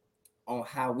careful on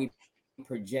how we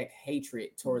project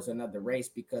hatred towards another race,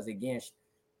 because again,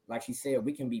 like she said,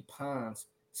 we can be pawns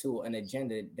to an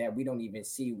agenda that we don't even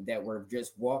see, that we're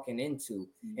just walking into.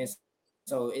 And Mhm.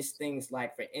 so it's things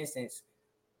like, for instance,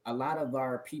 a lot of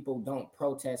our people don't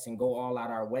protest and go all out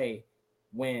our way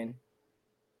when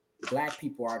Black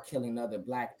people are killing other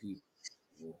Black people.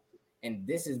 And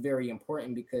this is very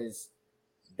important, because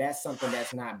that's something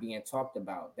that's not being talked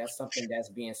about. That's something that's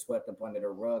being swept up under the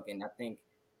rug. And I think,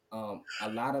 a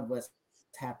lot of us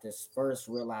have to first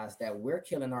realize that we're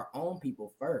killing our own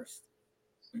people first.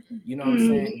 You know what I'm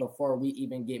saying? Before we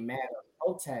even get mad or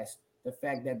protest the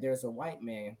fact that there's a white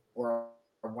man or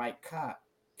a white cop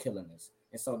killing us.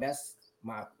 And so that's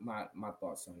my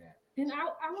thoughts on that. And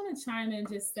I want to chime in,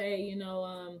 just say,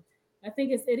 I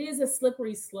think it is a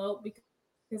slippery slope,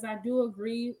 because I do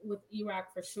agree with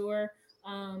Eroc for sure.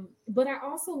 But I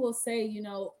also will say,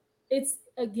 it's,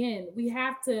 again, we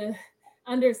have to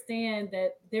understand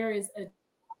that there is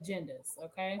agendas,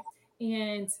 okay?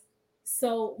 And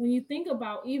so when you think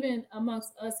about, even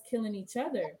amongst us killing each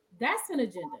other, that's an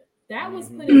agenda that was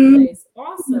put Hmm. in place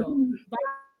also by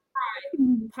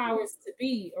powers to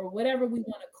be, or whatever we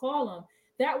want to call them,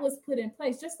 that was put in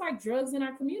place, just like drugs in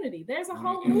our community. There's a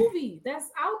whole movie that's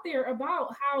out there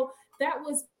about how that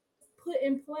was put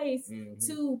in place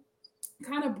to Hmm.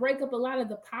 kind of break up a lot of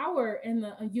the power and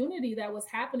the unity that was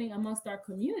happening amongst our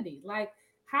community. Like,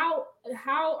 how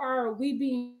are we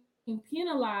being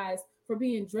penalized for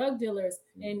being drug dealers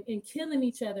and killing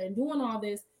each other and doing all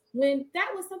this, when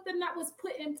that was something that was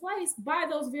put in place by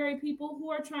those very people who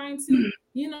are trying to,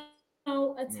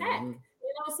 attack. Hmm.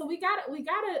 So we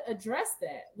gotta address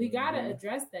that. We gotta Hmm.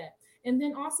 address that. And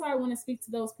then also I want to speak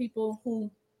to those people who,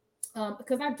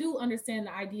 because I do understand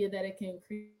the idea that it can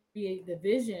create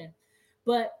division,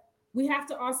 but we have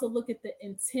to also look at the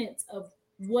intent of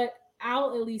what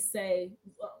I'll at least say,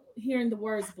 hearing the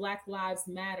words Black Lives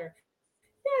Matter.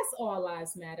 Yes, all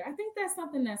lives matter. I think that's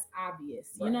something that's obvious.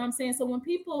 You know what I'm Right. saying? So when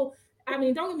people, I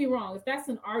mean, don't get me wrong, if that's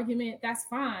an argument, that's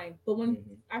fine. But when,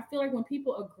 Hmm. I feel like when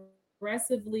people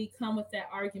aggressively come with that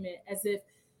argument as if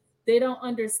they don't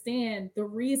understand the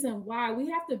reason why, we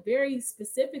have to very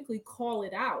specifically call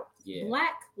it out. Yeah.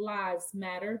 Black lives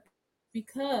matter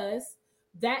because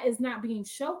that is not being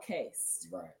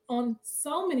showcased Right. on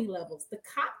so many levels. The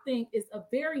cop thing is a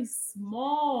very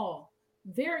small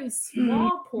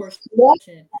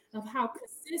portion of how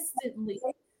consistently,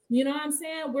 you know what I'm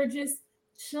saying? We're just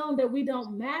shown that we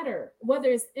don't matter, whether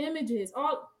it's images,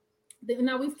 all.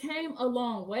 Now we've came a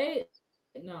long way.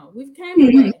 No, we've came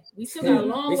a way. We still got a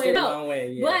long way to We go. still a long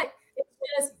way. But Yeah.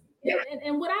 it's just,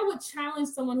 and what I would challenge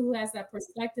someone who has that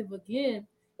perspective again,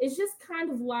 is just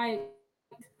kind of like,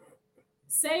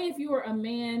 say if you were a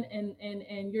man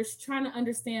and you're trying to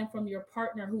understand from your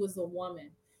partner who is a woman.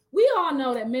 We all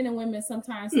know that men and women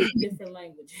sometimes speak different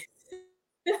languages.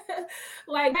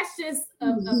 Like, that's just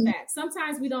a fact.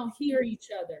 Sometimes we don't hear each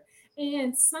other.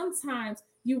 And sometimes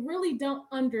you really don't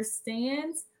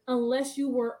understand unless you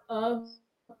were a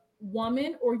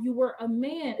woman or you were a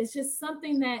man. It's just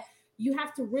something that you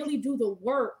have to really do the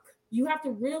work. You have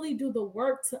to really do the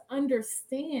work to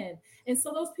understand. And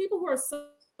so those people who are so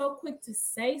quick to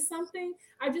say something,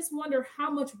 I just wonder, how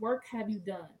much work have you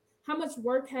done? How much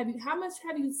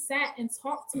have you sat and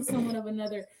talked to someone of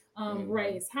another Hmm.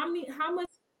 race? How much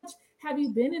have you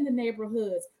been in the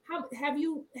neighborhoods? How have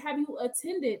you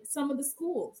attended some of the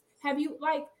schools? Have you,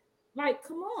 like,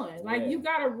 come on, like, you Yeah.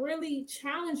 got to really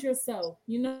challenge yourself,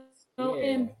 and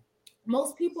Yeah.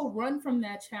 most people run from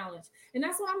that challenge. And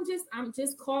that's why I'm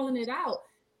just calling it out.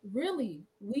 Really,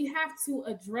 we have to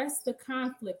address the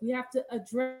conflict. We have to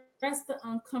address the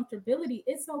uncomfortability.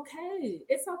 It's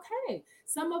okay.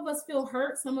 Some of us feel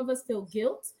hurt, some of us feel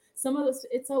guilt, some Some of us,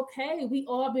 it's okay. We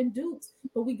all been duped,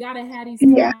 but we gotta have these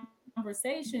Yeah.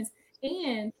 conversations.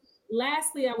 And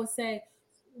lastly, I would say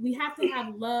we have to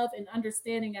have love and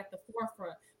understanding at the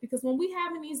forefront, because when we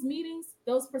having these meetings,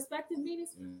 those perspective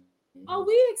meetings, Mm-hmm. oh,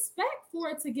 we expect for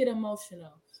it to get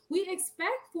emotional. We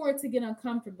expect for it to get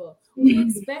uncomfortable. We Mhm.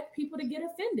 expect people to get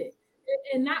offended,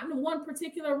 and not in one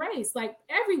particular race, like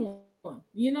everyone.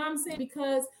 You know what I'm saying?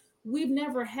 Because we've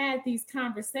never had these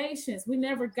conversations. We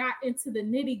never got into the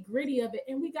nitty gritty of it,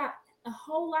 and we got a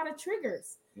whole lot of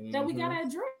triggers that we Mm-hmm. gotta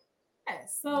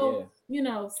address. So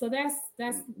Yeah. so that's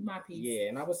Mm, my piece. yeah,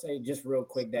 and I would say just real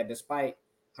quick that despite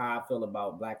how I feel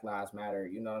about Black Lives Matter,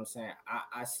 you know what I'm saying,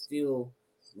 I still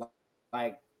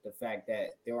like the fact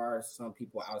that there are some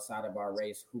people outside of our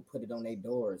race who put it on their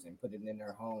doors and put it in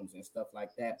their homes and stuff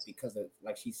like that because of,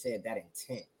 like she said, that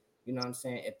intent. You know what I'm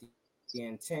saying? If the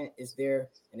intent is there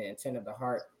and the intent of the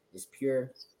heart is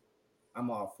pure, I'm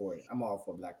all for it. I'm all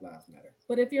for Black Lives Matter.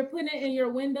 But if you're putting it in your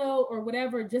window or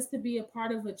whatever just to be a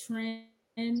part of a trend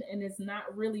and it's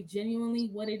not really genuinely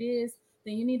what it is,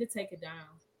 then you need to take it down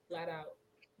flat out.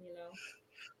 You know.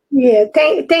 Yeah.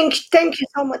 Thank you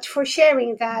so much for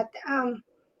sharing that.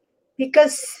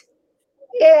 Because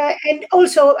and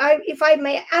also, if I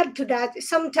may add to that,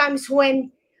 sometimes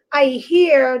when I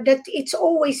hear that it's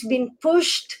always been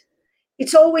pushed,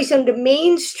 it's always on the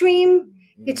mainstream,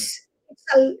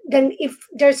 Mm-hmm. then if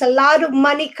there's a lot of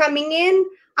money coming in,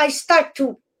 I start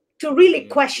to really Mm-hmm.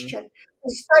 question. I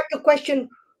start to question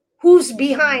who's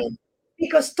behind,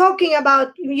 because talking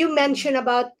about, you mentioned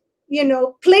about,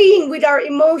 playing with our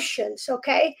emotions,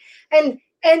 okay, and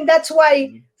that's Mm-hmm.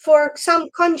 why for some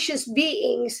conscious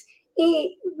beings,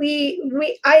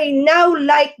 we I now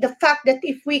like the fact that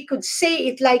if we could say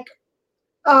it like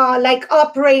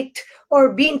operate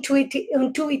or be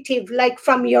intuitive, like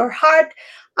from your heart,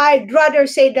 I'd rather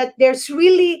say that there's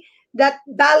really that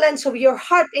balance of your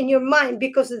heart and your mind,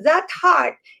 because that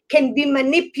heart can be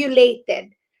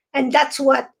manipulated. And that's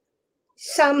what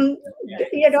some,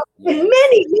 and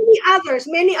Yes.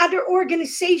 many other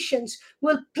organizations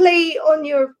will play on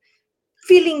your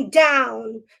feeling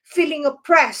down, feeling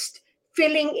oppressed,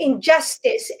 feeling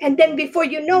injustice, and then before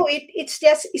you know it, it's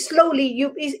just slowly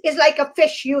it's like a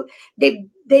fish.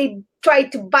 They try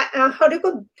to buy. How do you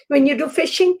go when you do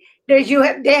fishing? There you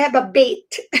have they have a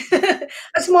bait,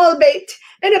 a small bait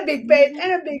and a big bait Mm-hmm.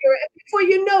 and a bigger. And before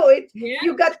you know it, Yeah.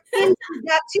 you got into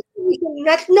that situation,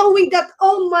 not knowing that,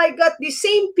 oh my God, the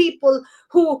same people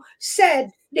who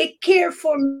said they care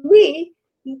for me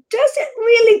doesn't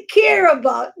really care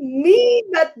about me,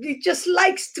 but he just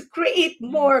likes to create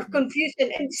more Mm-hmm.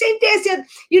 confusion. And same thing as said,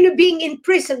 being in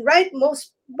prison, right?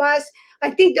 Most of us,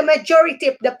 I think the majority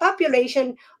of the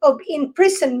population of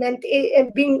imprisonment,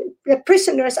 being the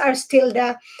prisoners are still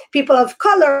the people of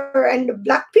color and the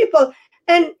black people.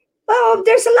 And well,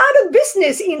 there's a lot of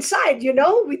business inside,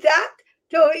 with that.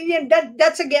 So yeah,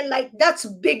 that's again, like, that's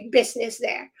big business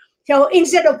there. So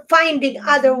instead of finding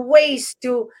other Mm-hmm. ways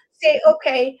to say,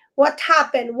 okay, what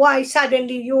happened, why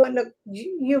suddenly you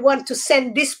want to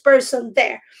send this person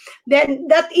there, then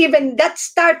that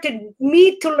started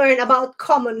me to learn about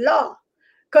common law.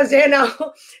 Because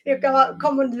you got Mm-hmm.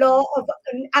 common law of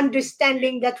an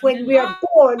understanding that Common when we are law.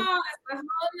 born. That's a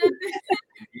whole nother.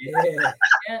 Yeah.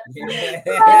 Yeah, yeah.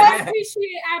 And Yeah.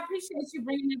 I appreciate you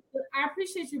bringing up I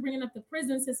appreciate you bringing up the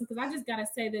prison system, because I just gotta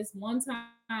say this one time,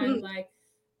 Mm,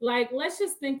 like let's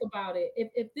just think about it.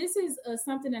 If this is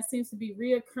something that seems to be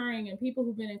reoccurring and people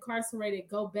who've been incarcerated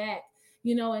go back,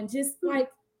 and just mm, like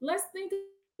let's think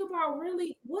about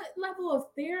really what level of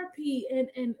therapy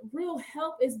and real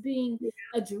help is being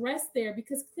addressed there,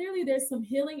 because clearly there's some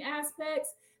healing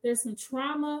aspects, there's some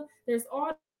trauma, there's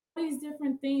all these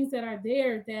different things that are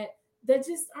there that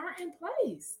just aren't in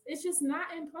place. It's just not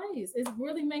in place. It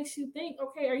really makes you think,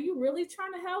 okay, are you really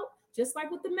trying to help? Just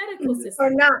like with the medical or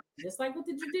system, not. just like with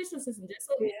the judicial system, just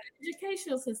like Yeah. with the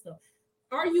educational system.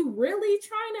 Are you really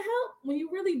trying to help? When you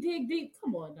really dig deep,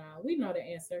 come on now. We know the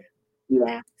answer.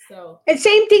 Yeah. So, And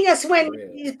same thing as For when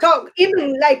real. you talk,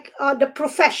 even like the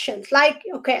professions, like,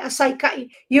 okay,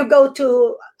 you go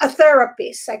to a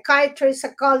therapist, psychiatrist,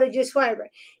 psychologist, whatever.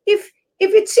 If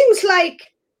it seems like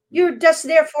you're just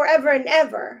there forever and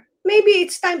ever, maybe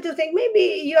it's time to think.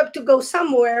 Maybe you have to go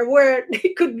somewhere where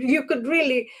you could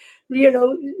really,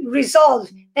 resolve.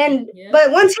 And yeah.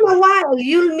 but once in a while,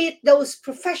 you'll meet those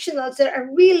professionals that are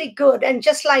really good. And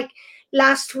just like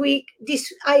last week,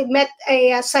 this I met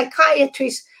a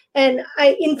psychiatrist, and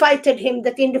I invited him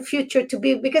that in the future to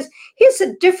be, because he's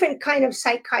a different kind of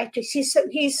psychiatrist.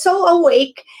 He's so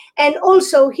awake, and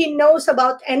also he knows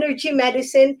about energy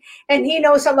medicine, and he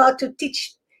knows about to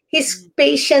teach his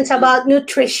patients about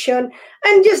nutrition,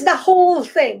 and just the whole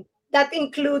thing. That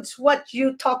includes what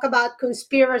you talk about,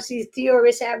 conspiracy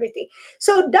theories, everything.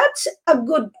 So that's a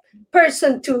good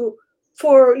person to,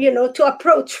 for, to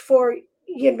approach for,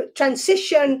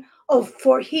 transition of,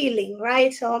 for healing,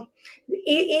 right? So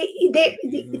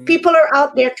Mm-hmm. people are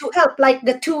out there to help, like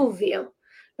the two of you.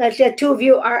 Like the two of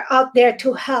you are out there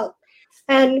to help.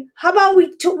 And how about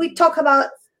we talk about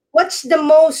what's the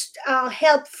most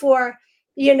help for,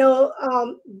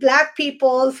 Black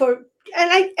people, for,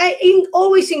 and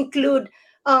always include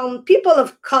people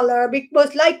of color,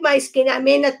 because like my skin, I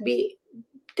may not be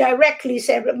directly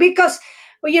several, because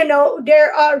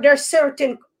there's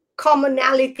certain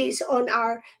commonalities on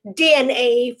our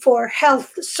DNA for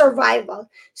health survival.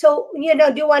 So, do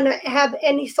you want to have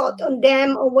any thought on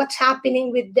them, or what's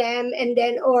happening with them, and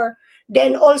then, or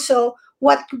then also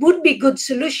what would be good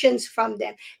solutions from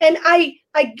them? And I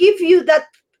give you that.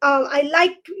 I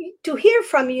like to hear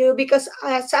from you, because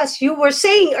as you were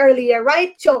saying earlier,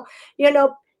 right? So, you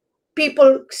know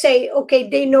people say, okay,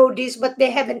 they know this, but they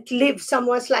haven't lived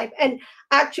someone's life. And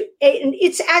actually,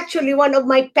 it's actually one of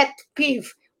my pet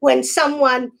peeve, when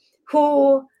someone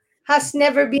who has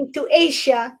never been to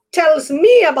Asia tells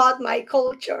me about my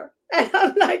culture, and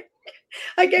I'm like,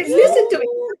 okay, listen to me.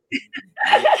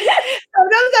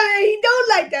 Sometimes I don't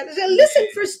like that. So listen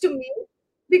first to me,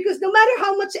 because no matter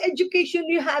how much education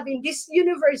you have in this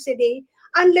university,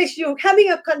 unless you're having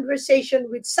a conversation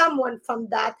with someone from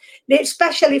that,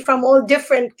 especially from all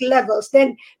different levels,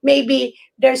 then maybe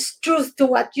there's truth to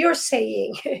what you're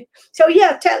saying. So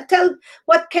yeah, tell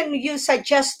what can you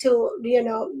suggest to,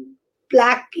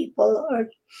 Black people, or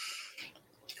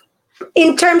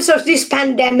in terms of this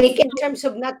pandemic, in terms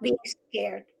of not being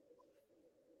scared.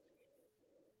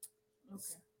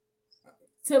 Okay.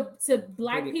 To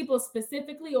Black Pretty people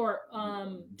specifically, or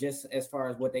just as far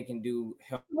as what they can do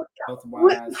health wise to better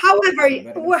However,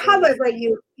 themselves. however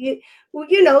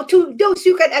to those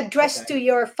you can address, Okay. to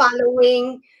your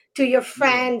following, to your Yeah.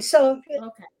 friends. So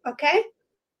okay. okay,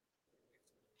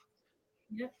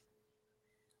 Yep.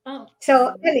 Um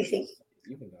so anything.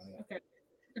 You can go ahead. okay.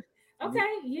 You.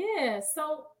 Okay, yeah.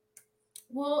 So,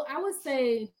 well, I would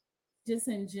say just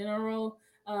in general,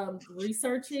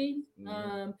 researching,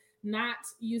 Mm-hmm. not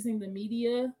using the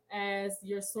media as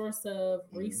your source of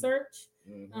Mm-hmm. research.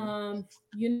 Mm-hmm.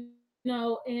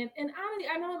 And honestly,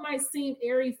 I know it might seem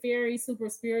airy fairy, super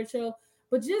spiritual,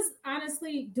 but just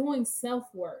honestly doing self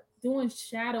work, doing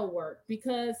shadow work,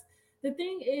 because the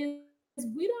thing is,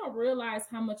 we don't realize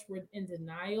how much we're in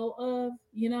denial of.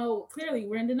 Clearly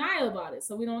we're in denial about it,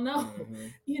 so we don't know.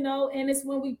 Mm-hmm. And it's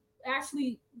when we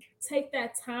actually take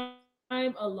that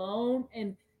time alone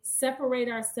and separate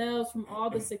ourselves from all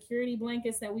the security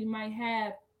blankets that we might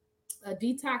have. A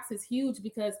detox is huge,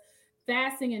 because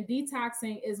fasting and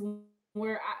detoxing is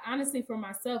where honestly, for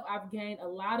myself, I've gained a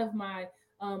lot of my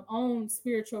own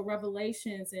spiritual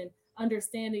revelations and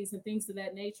understandings and things of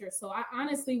that nature. So I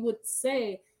honestly would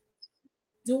say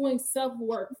doing self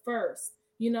work first,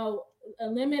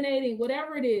 eliminating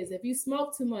whatever it is. If you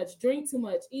smoke too much, drink too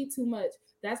much, eat too much,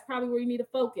 that's probably where you need to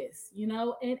focus,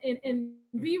 and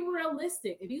be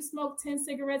realistic. If you smoke 10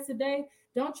 cigarettes a day,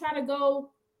 don't try to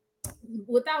go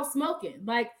without smoking.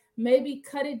 Like, maybe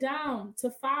cut it down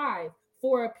to 5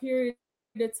 for a period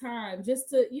of time, just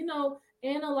to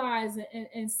analyze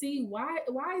and see why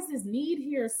is this need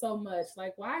here so much.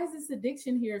 Like, why is this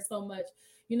addiction here so much?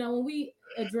 When we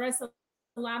address a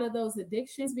lot of those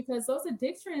addictions, because those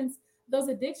addictions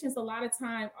a lot of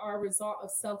time are a result of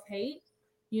self-hate.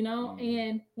 Mm-hmm.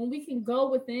 And when we can go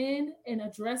within and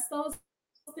address those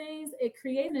things, it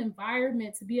creates an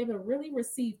environment to be able to really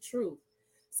receive truth.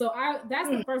 So that's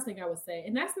the first thing I would say.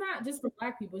 And that's not just for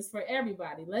Black people, it's for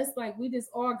everybody. Let's, like, we just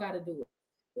all got to do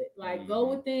it. Like, go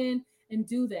within Mm-hmm. and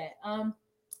do that.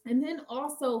 And then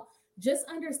also just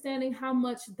understanding how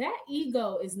much that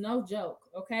ego is no joke.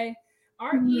 Okay.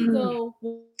 Our Mm, ego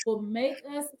will make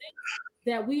us think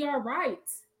that we are right.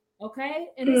 Okay.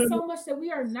 And it's so mm, much that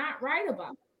we are not right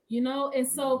about. And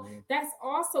so Mm-hmm. that's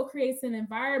also creates an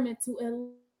environment to at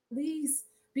least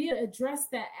be able to address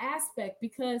that aspect,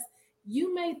 because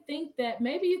you may think that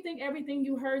maybe you think everything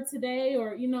you heard today,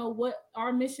 or what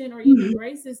our mission or even mm,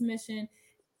 Grace's mission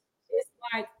is,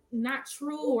 like, not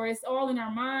true, or it's all in our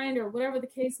mind, or whatever the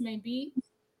case may be.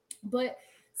 But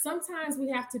sometimes we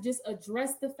have to just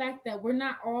address the fact that we're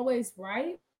not always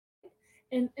right,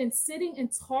 and sitting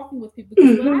and talking with people,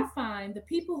 because what I mhm, find, the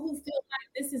people who feel like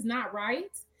this is not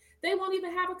right, they won't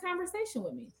even have a conversation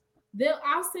with me.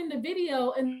 I'll send a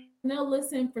video and they'll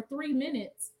listen for 3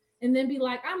 minutes and then be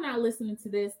like, I'm not listening to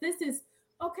this. This is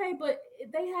okay, but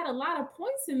they had a lot of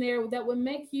points in there that would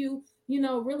make you,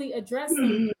 really address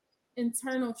some Mhm.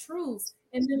 internal truths.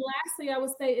 And then lastly, I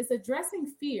would say is addressing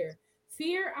fear.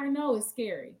 Fear, I know, is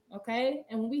scary. Okay.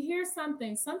 And when we hear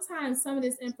something, sometimes some of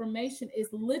this information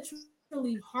is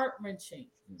literally heart wrenching.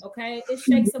 Okay. It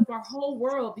shakes up our whole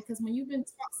world because when you've been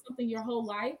taught something your whole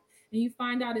life and you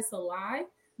find out it's a lie,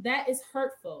 that is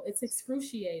hurtful. It's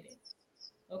excruciating.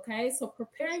 Okay. So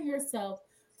preparing yourself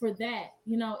for that,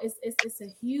 it's a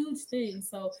huge thing.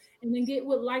 So, and then get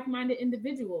with like-minded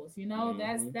individuals,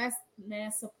 Mm-hmm. that's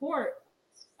man, support.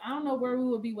 I don't know where we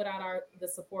would be without the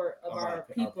support of our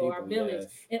people, our Our village.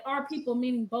 people, And our yes, people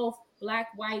meaning both black,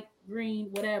 white,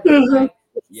 green, whatever. Like, Mhm.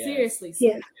 seriously, yes.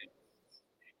 Yeah.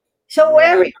 For So real,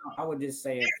 and Eric, I would just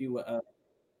say a few.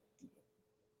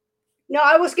 no,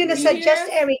 I was can gonna you hear suggest us?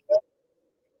 Eric.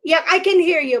 Yeah, I can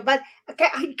hear you, but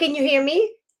can you hear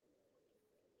me?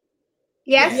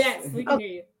 Yes. Yes. Yes, we can Okay.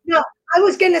 hear you. No, I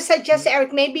was gonna suggest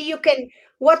Eric. Maybe you can.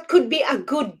 What could be a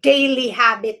good daily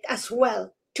habit as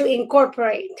well to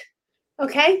incorporate?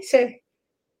 Okay, so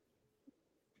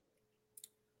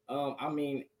I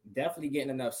mean, definitely getting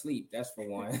enough sleep. That's for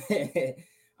one.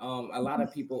 A lot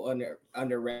of people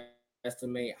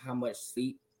underestimate how much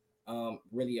sleep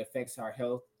really affects our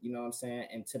health. You know what I'm saying?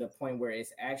 And to the point where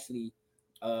it's actually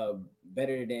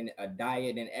better than a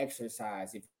diet and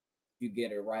exercise if you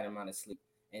get a right amount of sleep.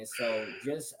 And so,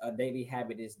 just a daily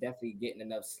habit is definitely getting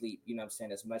enough sleep. You know what I'm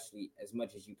saying? As much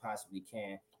as you possibly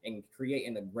can, and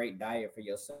creating a great diet for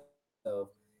yourself.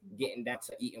 Getting down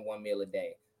to eating one meal a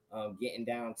day, getting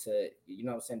down to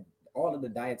what I'm saying, all of the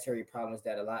dietary problems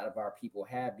that a lot of our people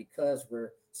have because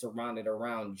we're surrounded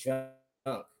around junk,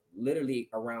 literally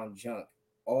around junk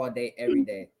all day, every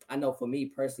day. I know for me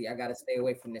personally, I gotta stay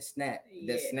away from the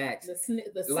Yeah, snacks, the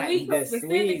like sweets the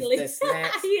specifically.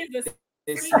 snacks, He is the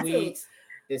the sweet tooth. sweets,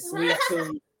 the sweet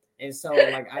tooth. And so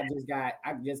like I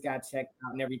just got checked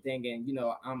out and everything. And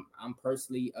I'm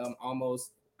personally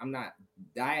almost, I'm not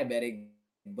diabetic,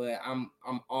 but I'm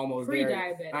almost there.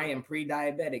 I am Pre-diabetic.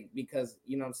 pre-diabetic because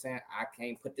what I'm saying, I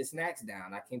can't put the snacks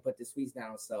down. I can't put the sweets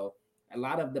down. So a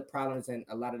lot of the problems and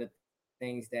a lot of the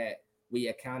things that we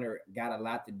encounter got a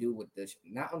lot to do with the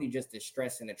not only just the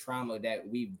stress and the trauma that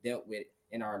we've dealt with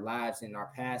in our lives, in our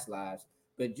past lives,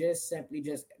 but just simply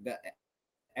just the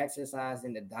exercise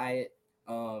and the diet,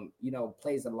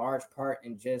 plays a large part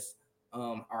in just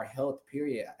our health.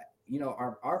 Period.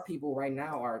 Our people right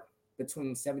now are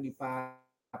between 75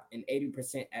 and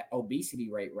 80% at obesity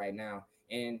rate right now,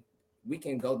 and we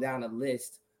can go down a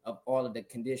list of all of the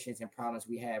conditions and problems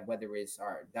we have, whether it's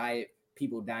our diet,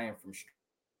 people dying from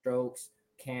strokes,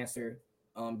 cancer,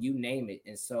 you name it.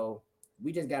 And so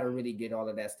we just got to really get all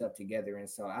of that stuff together. And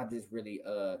so I just really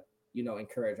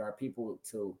encourage our people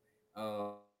to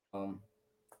um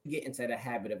get into the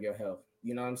habit of your health.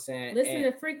 You know what I'm saying? And Listen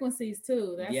to frequencies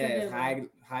too. That's a yes, good one.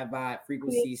 high vibe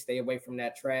frequencies, stay away from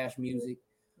that trash music.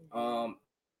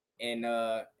 And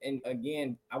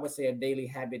again, I would say a daily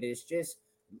habit is just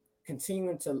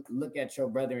continuing to look at your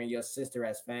brother and your sister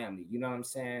as family. You know what I'm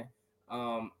saying?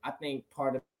 I think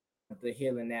part of the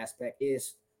healing aspect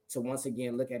is to once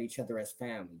again look at each other as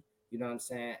family. You know what I'm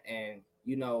saying? And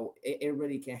it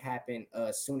really can happen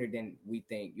sooner than we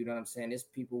think. You know what I'm saying? It's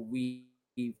people we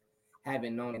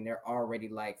haven't known and they're already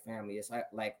like family. It's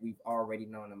like we've already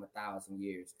known them 1,000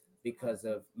 years because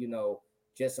of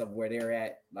just of where they're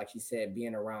at. Like she said,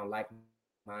 being around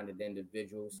like-minded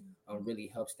individuals really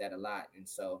helps that a lot. And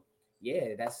so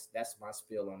yeah, that's my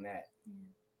spiel on that.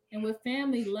 And with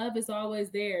family, love is always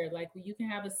there. Like you can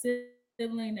have a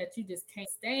sibling that you just can't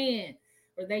stand,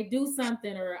 or they do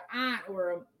something, or an aunt,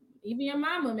 or even your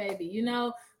mama, maybe.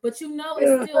 But it's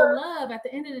still love. At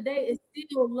the end of the day, it's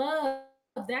still love.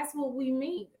 That's what we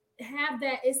mean. Have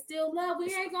that. It's still love.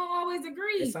 We ain't gonna always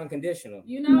agree, It's unconditional.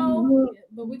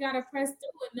 but we gotta press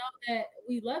through and know that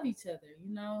we love each other.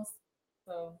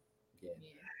 So yeah.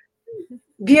 Yeah.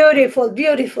 beautiful,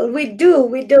 beautiful. We do.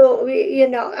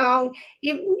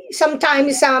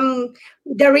 Sometimes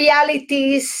the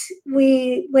realities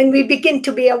we when we begin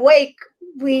to be awake,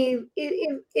 it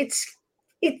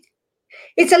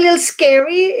it's a little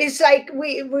scary. It's like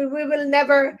we will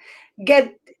never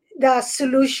get the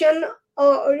solution,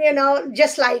 or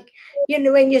just like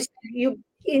when you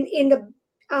in the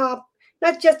uh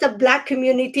not just the black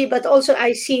community, but also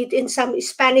I see it in some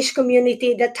Spanish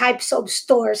community, the types of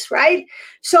stores, right?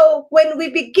 So when we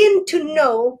begin to Hmm.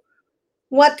 know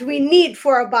what we need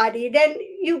for our body, then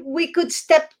we could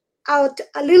step out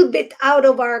a little bit out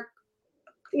of our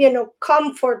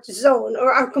comfort zone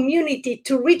or our community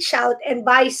to reach out and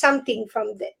buy something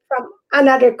from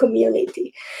another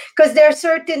community, because there are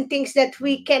certain things that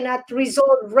we cannot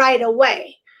resolve right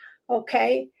away.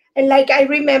 Okay. And like I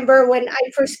remember when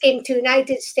I first came to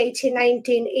United States in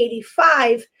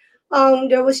 1985,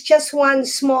 there was just one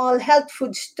small health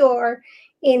food store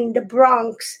in the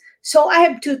Bronx. So I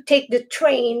had to take the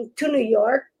train to New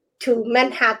York, to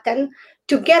Manhattan,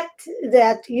 to get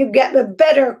that you get a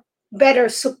better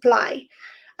supply.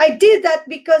 I did that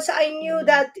because I knew Mhm.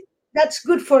 that that's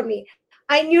good for me.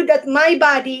 I knew that my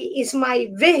body is my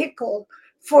vehicle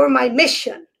for my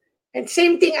mission. And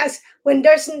same thing as when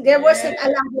there wasn't a Yeah.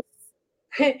 lot of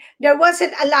there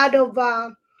wasn't a lot of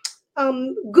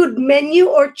good menu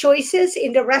or choices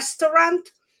in the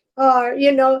restaurant, or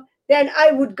then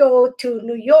I would go to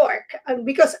New York,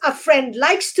 because a friend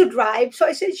likes to drive, so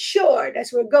I said sure,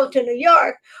 let's we'll go to New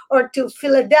York or to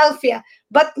Philadelphia.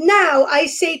 But now I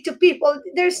say to people,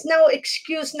 there's no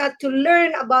excuse not to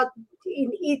learn about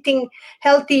in eating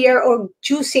healthier or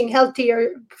choosing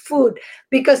healthier food,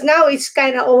 because now it's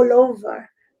kind of all over,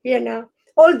 you know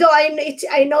although I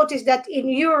noticed that in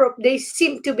Europe they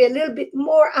seem to be a little bit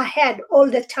more ahead all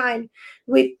the time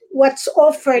with what's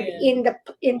offered Yeah.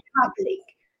 in public.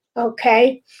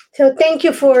 Okay, so thank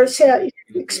you for Agreed.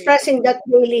 expressing that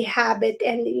daily habit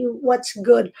and what's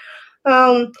good.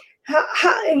 You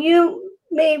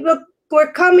may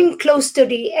we're coming close to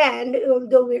the end,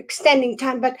 although we're extending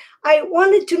time. But I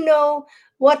wanted to know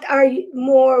what are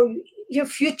more your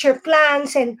future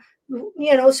plans, and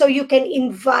so you can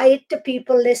invite the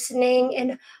people listening,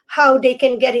 and how they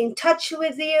can get in touch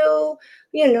with you,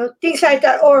 things like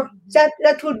that. Or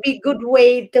that would be good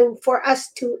way to for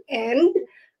us to end,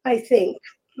 I think.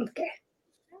 Okay.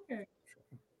 Sure.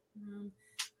 Um,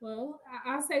 well,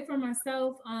 I'll say for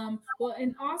myself, well,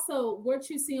 and also what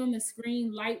you see on the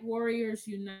screen, Light Warriors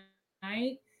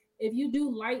Unite. If you do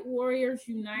Light Warriors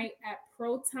Unite at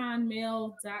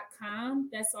protonmail.com,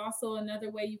 that's also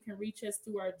another way you can reach us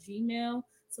through our Gmail.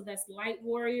 So that's Light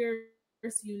Warriors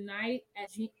Unite at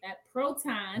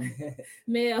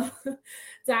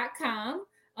protonmail.com.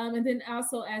 And then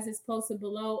also, as it's posted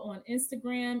below on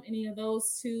Instagram, any of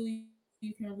those two,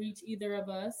 you can reach either of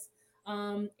us.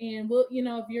 And we'll,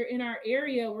 if you're in our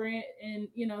area, we're in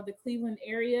the Cleveland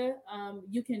area,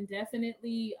 you can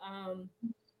definitely,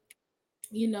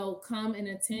 come and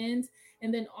attend.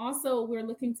 And then also, we're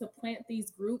looking to plant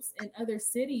these groups in other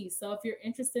cities. So if you're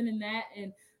interested in that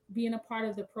and being a part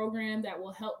of the program that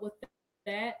will help with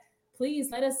that, please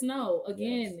let us know.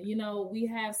 Again, Yes. we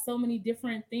have so many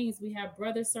different things. We have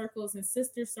brother circles and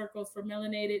sister circles for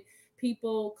melanated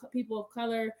people of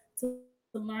color, to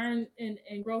learn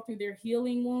and grow through their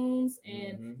healing wounds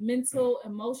and Mm-hmm. mental,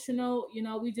 emotional.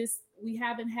 We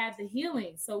haven't had the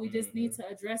healing. So we just need Mm-hmm. to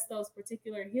address those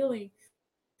particular healing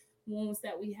wounds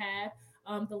that we have.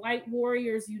 The Light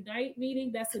Warriors Unite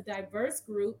meeting, that's a diverse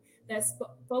group that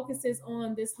focuses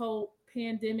on this whole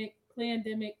pandemic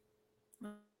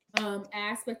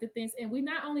aspect of things. And we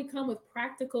not only come with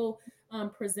practical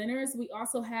presenters, we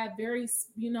also have we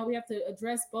have to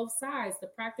address both sides, the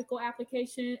practical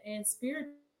application and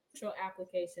spiritual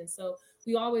application. So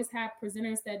we always have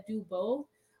presenters that do both.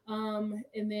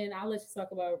 And then I'll let you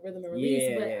talk about rhythm and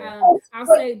release, but Yeah, yeah. I'll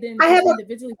say then I just have a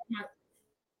individually.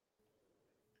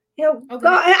 Oh, go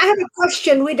ahead. I have a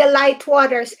question with the light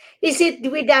waters. Is it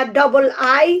with a double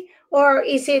I, or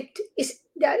is that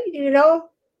that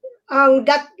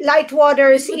light It's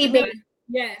waters with an email I.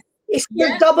 Yes. is still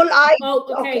Yep. double I? Oh,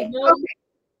 okay. Okay, No, okay.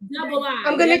 double I.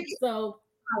 I'm gonna. Yep. All So,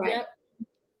 right. yep.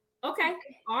 Okay. Go.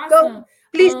 Awesome.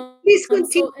 Please So and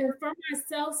continue. for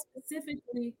myself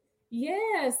specifically,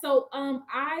 yeah. So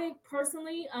I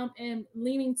personally am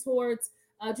leaning towards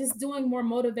just doing more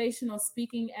motivational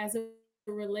speaking as it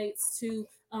relates to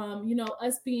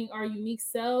us being our unique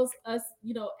selves, us,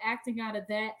 acting out of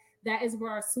that. That is where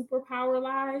our superpower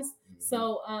lies. Mm-hmm.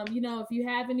 So if you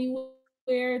have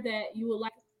anywhere that you would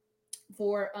like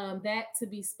for that to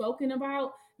be spoken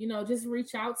about, just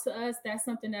reach out to us. That's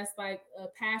something that's like a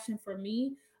passion for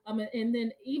me. And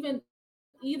then even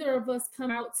either of us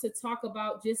coming out to talk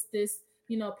about just this,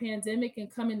 pandemic and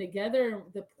coming together and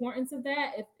the importance of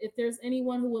that. If there's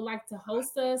anyone who would like to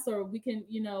host us, or we can,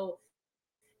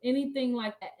 anything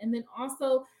like that. And then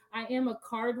also, I am a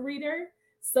card reader.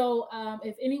 So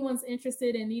if anyone's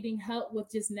interested in needing help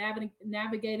with just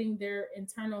navigating their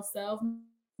internal self,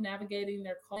 navigating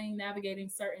their calling, navigating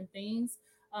certain things,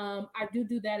 I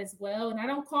do that as well. And I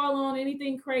don't call on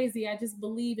anything crazy. I just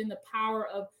believe in the power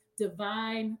of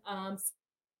divine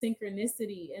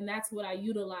synchronicity, and that's what I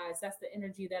utilize. That's the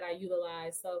energy that I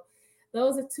utilize. So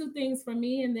those are two things for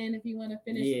me. And then if you want to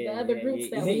finish the Yeah, other yeah, groups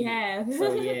that we yeah. have.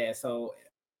 So yeah, so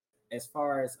as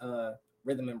far as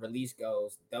rhythm and release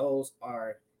goes, those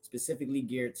are specifically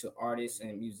geared to artists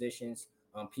and musicians,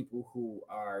 people who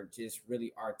are just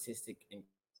really artistic and creative.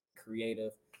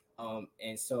 creative.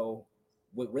 And so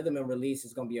with Rhythm and Release,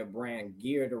 it's going to be a brand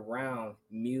geared around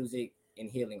music and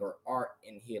healing, or art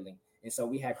and healing. And so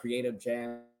we have creative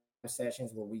jam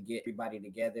sessions where we get everybody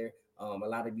together. A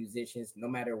lot of musicians, no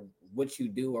matter what you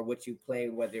do or what you play,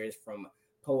 whether it's from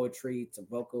poetry to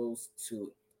vocals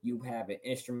to you have an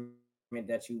instrument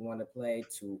that you want to play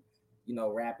to,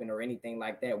 rapping or anything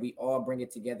like that, we all bring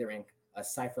it together in a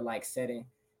cipher like setting,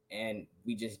 and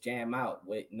we just jam out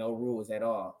with no rules at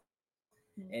all.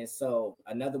 And so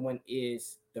another one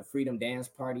is the Freedom Dance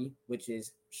Party, which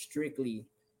is strictly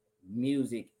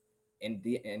music and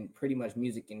pretty much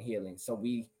music and healing. So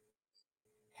we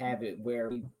have it where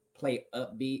we play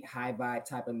upbeat, high vibe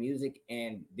type of music,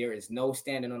 and there is no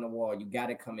standing on the wall. You got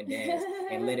to come and dance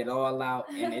and let it all out,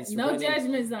 and it's no really,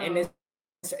 judgment zone. And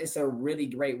it's a really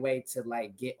great way to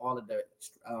like get all of the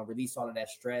release all of that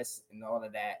stress and all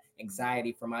of that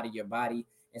anxiety from out of your body.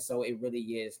 And so it really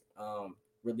is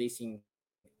releasing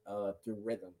through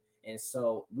rhythm. And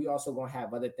so we also gonna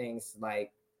have other things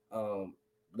like um,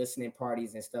 listening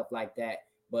parties and stuff like that.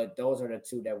 But those are the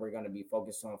two that we're gonna be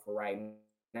focused on for right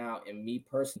now. And me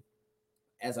personally,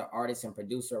 as an artist and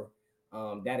producer,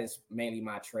 that is mainly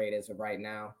my trade as of right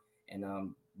now, and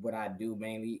what I do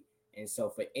mainly. And so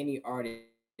for any artist,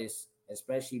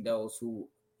 especially those who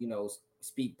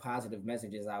speak positive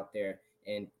messages out there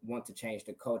and want to change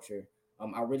the culture,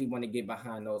 I really want to get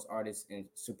behind those artists and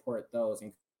support those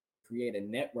and create a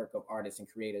network of artists and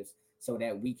creatives so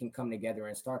that we can come together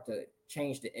and start to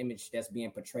change the image that's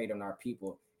being portrayed on our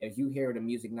people. If you hear the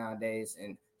music nowadays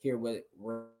and hear what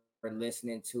we're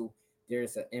listening to,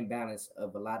 there's an imbalance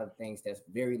of a lot of things that's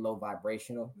very low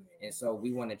vibrational. And so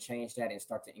we want to change that and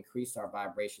start to increase our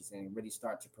vibrations and really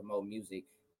start to promote music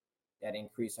that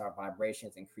increase our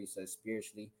vibrations, increase us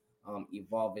spiritually,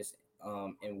 evolve us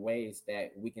in ways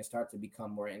that we can start to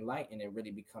become more enlightened and really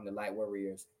become the light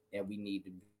warriors that we need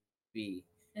to be.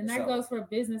 And that goes for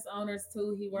business owners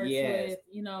too. He works Yes,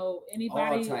 with, all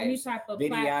anybody, types, any type of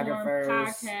platform, videographers,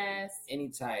 podcast. any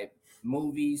type,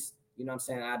 movies. You know what I'm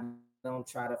saying? I don't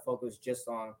try to focus just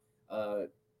on uh,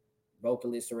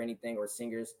 vocalists or anything or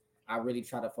singers. I really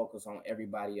try to focus on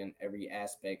everybody and every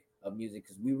aspect of music,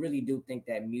 because we really do think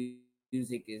that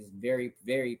music is very,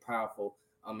 very powerful,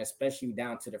 especially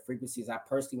down to the frequencies. I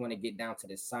personally want to get down to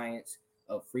the science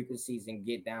of frequencies and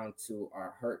get down to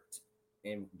our hurt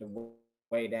in the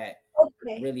way that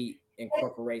really Okay.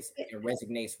 incorporates and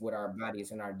resonates with our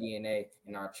bodies and our DNA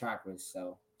and our chakras.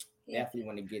 So Yeah. definitely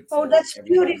want to get to Oh, that's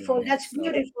everybody in beautiful. that. That's So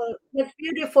beautiful. That's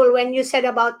beautiful when you said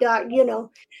about the,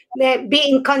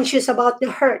 being conscious about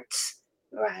the hertz.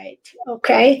 Right.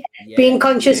 Okay. yes, Being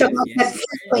conscious yes, about yes, that it's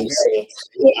very, frequency.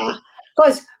 Yeah.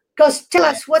 Because tell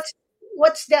us yes.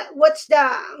 what's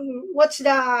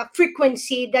the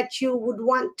frequency that you would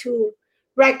want to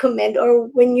recommend, or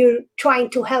when you're trying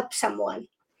to help someone.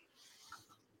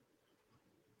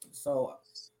 So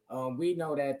we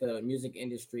know that the music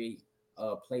industry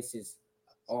places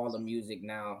all the music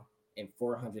now in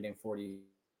 440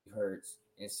 hertz.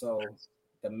 And so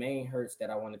the main hertz that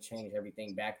I want to change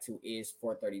everything back to is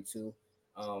 432.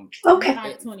 And Okay. It,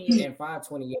 528. and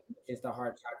 528, which is the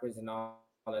heart chakras and all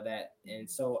of that. And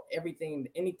so anything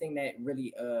that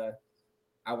really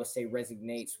I would say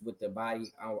resonates with the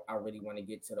body, I really want to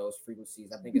get to those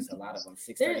frequencies. I think it's a lot of them,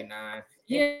 There, 639. And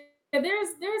yeah,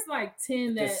 there's like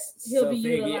 10 the that he'll be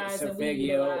utilized and we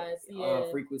Solfeggio utilize.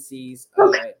 Yeah. frequencies,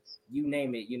 Okay. you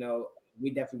name it. We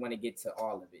definitely want to get to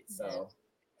all of it. Yeah. So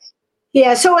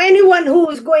Yeah, so anyone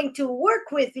who's going to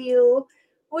work with you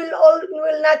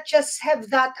will not just have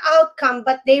that outcome,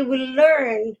 but they will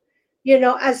learn,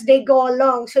 as they go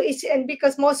along. So and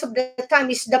because most of the time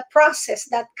it's the process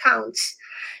that counts,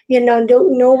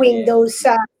 knowing Yeah. those.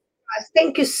 yes,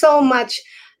 Thank you so much.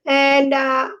 And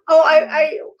oh,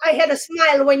 Mm. I had a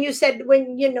smile when you said,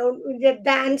 when the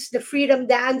dance, the freedom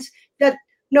dance, that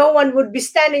no one would be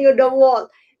standing on the wall.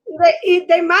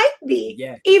 There might be,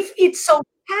 yes. if it's so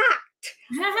packed,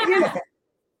 you know,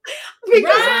 because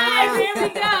I Right. There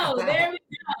we Ah, go. There we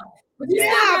go. But you still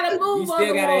yeah, gotta you move on still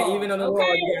the gotta, even wall. on the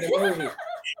wall, you Okay. gotta move it.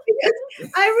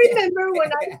 because I remember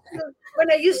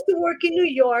when I used to work in New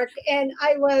York, and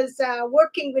I was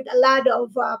working with a lot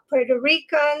of Puerto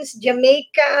Ricans,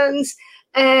 Jamaicans,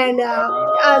 and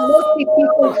mostly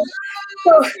people. Woo!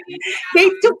 So See, they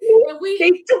took me. and we They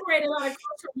took incorporate a lot of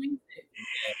cultural music.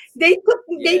 Yes, they took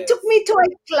yes. me to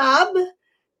a club,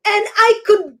 and I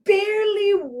could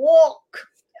barely walk,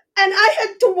 and I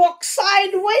had to walk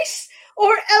sideways,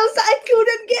 or else I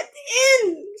couldn't get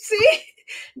in. See,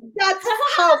 that's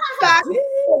how packed it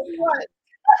was.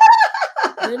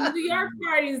 Them New York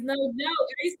parties, no joke.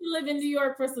 I used to live in New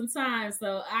York for some time,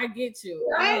 so I get you.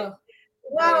 Right? Oh,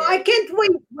 Wow, I Yeah. can't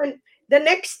wait when the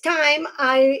next time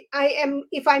I am,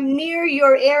 if I'm near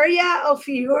your area, if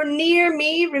you're near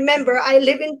me. Remember, I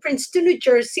live in Princeton, New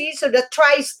Jersey, so the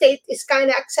tri-state is kind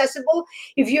of accessible.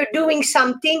 If you're doing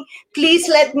something, please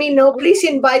let me know. Please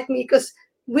invite me because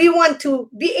we want to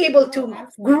be able Oh, to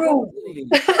groove. absolutely.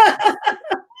 Absolutely.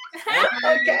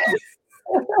 Absolutely. Okay.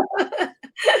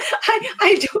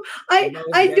 I do.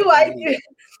 Most I definitely. do.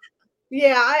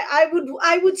 Yeah,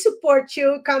 I would support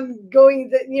you come going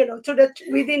the, to the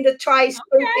within the tri-state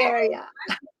Okay. area.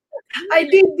 I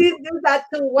Absolutely. did do that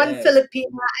to one Yes.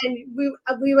 Filipina, and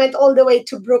we went all the way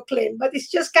to Brooklyn. But it's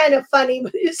just kind of funny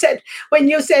when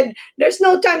you said there's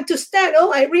no time to stand.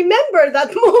 Oh, I remember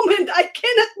that moment. I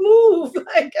cannot move.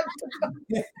 I kept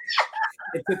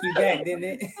It took you back, didn't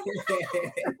it?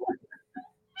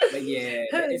 But yeah,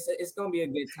 it's gonna be a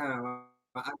good time.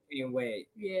 I can't wait,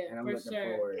 and I'm Yeah, looking for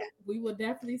forward. sure. We will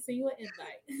definitely send you an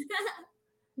invite.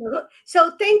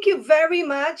 So thank you very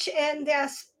much, and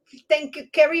thank you.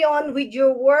 Carry on with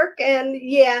your work, and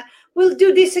yeah, we'll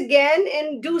do this again,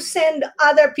 and do send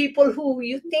other people who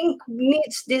you think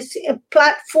needs this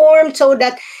platform, so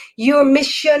that your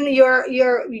mission, your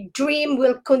dream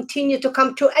will continue to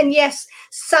come true. And yes,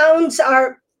 sounds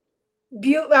are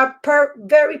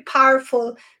very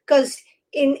powerful, because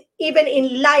in even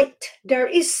in light there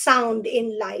is sound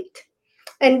in light,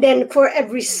 and then for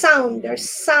every sound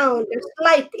there's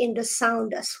light in the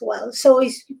sound as well, so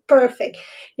it's perfect,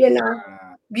 you know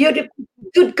beautiful,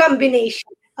 good combination.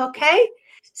 Okay,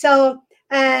 so,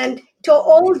 and to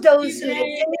all those Amen.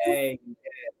 listening, Hey,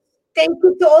 thank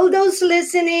you to all those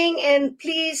listening, and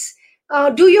please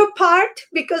do your part,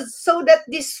 because so that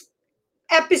this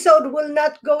episode will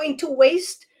not go into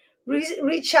waste.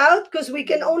 Reach out, because we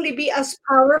can only be as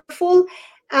powerful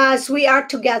as we are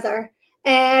together.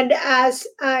 And as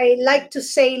I like to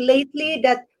say lately,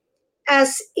 that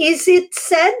as is it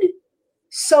said,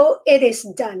 so it is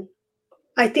done.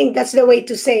 I think that's the way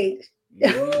to say it.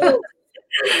 mm-hmm. Yeah,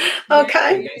 Hey,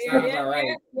 Okay. yeah, that yeah, sounds yeah, about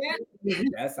right. yeah,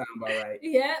 That sounds about right.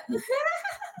 yeah. Yeah.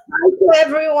 Thank you,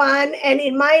 everyone. And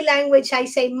in my language, I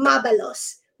say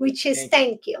mabalos, which is Thank you.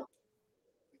 thank you.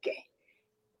 Okay.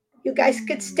 You guys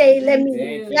could stay. Thank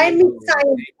Thank Let you. me you.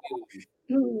 sign. Thank you.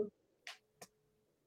 Hmm.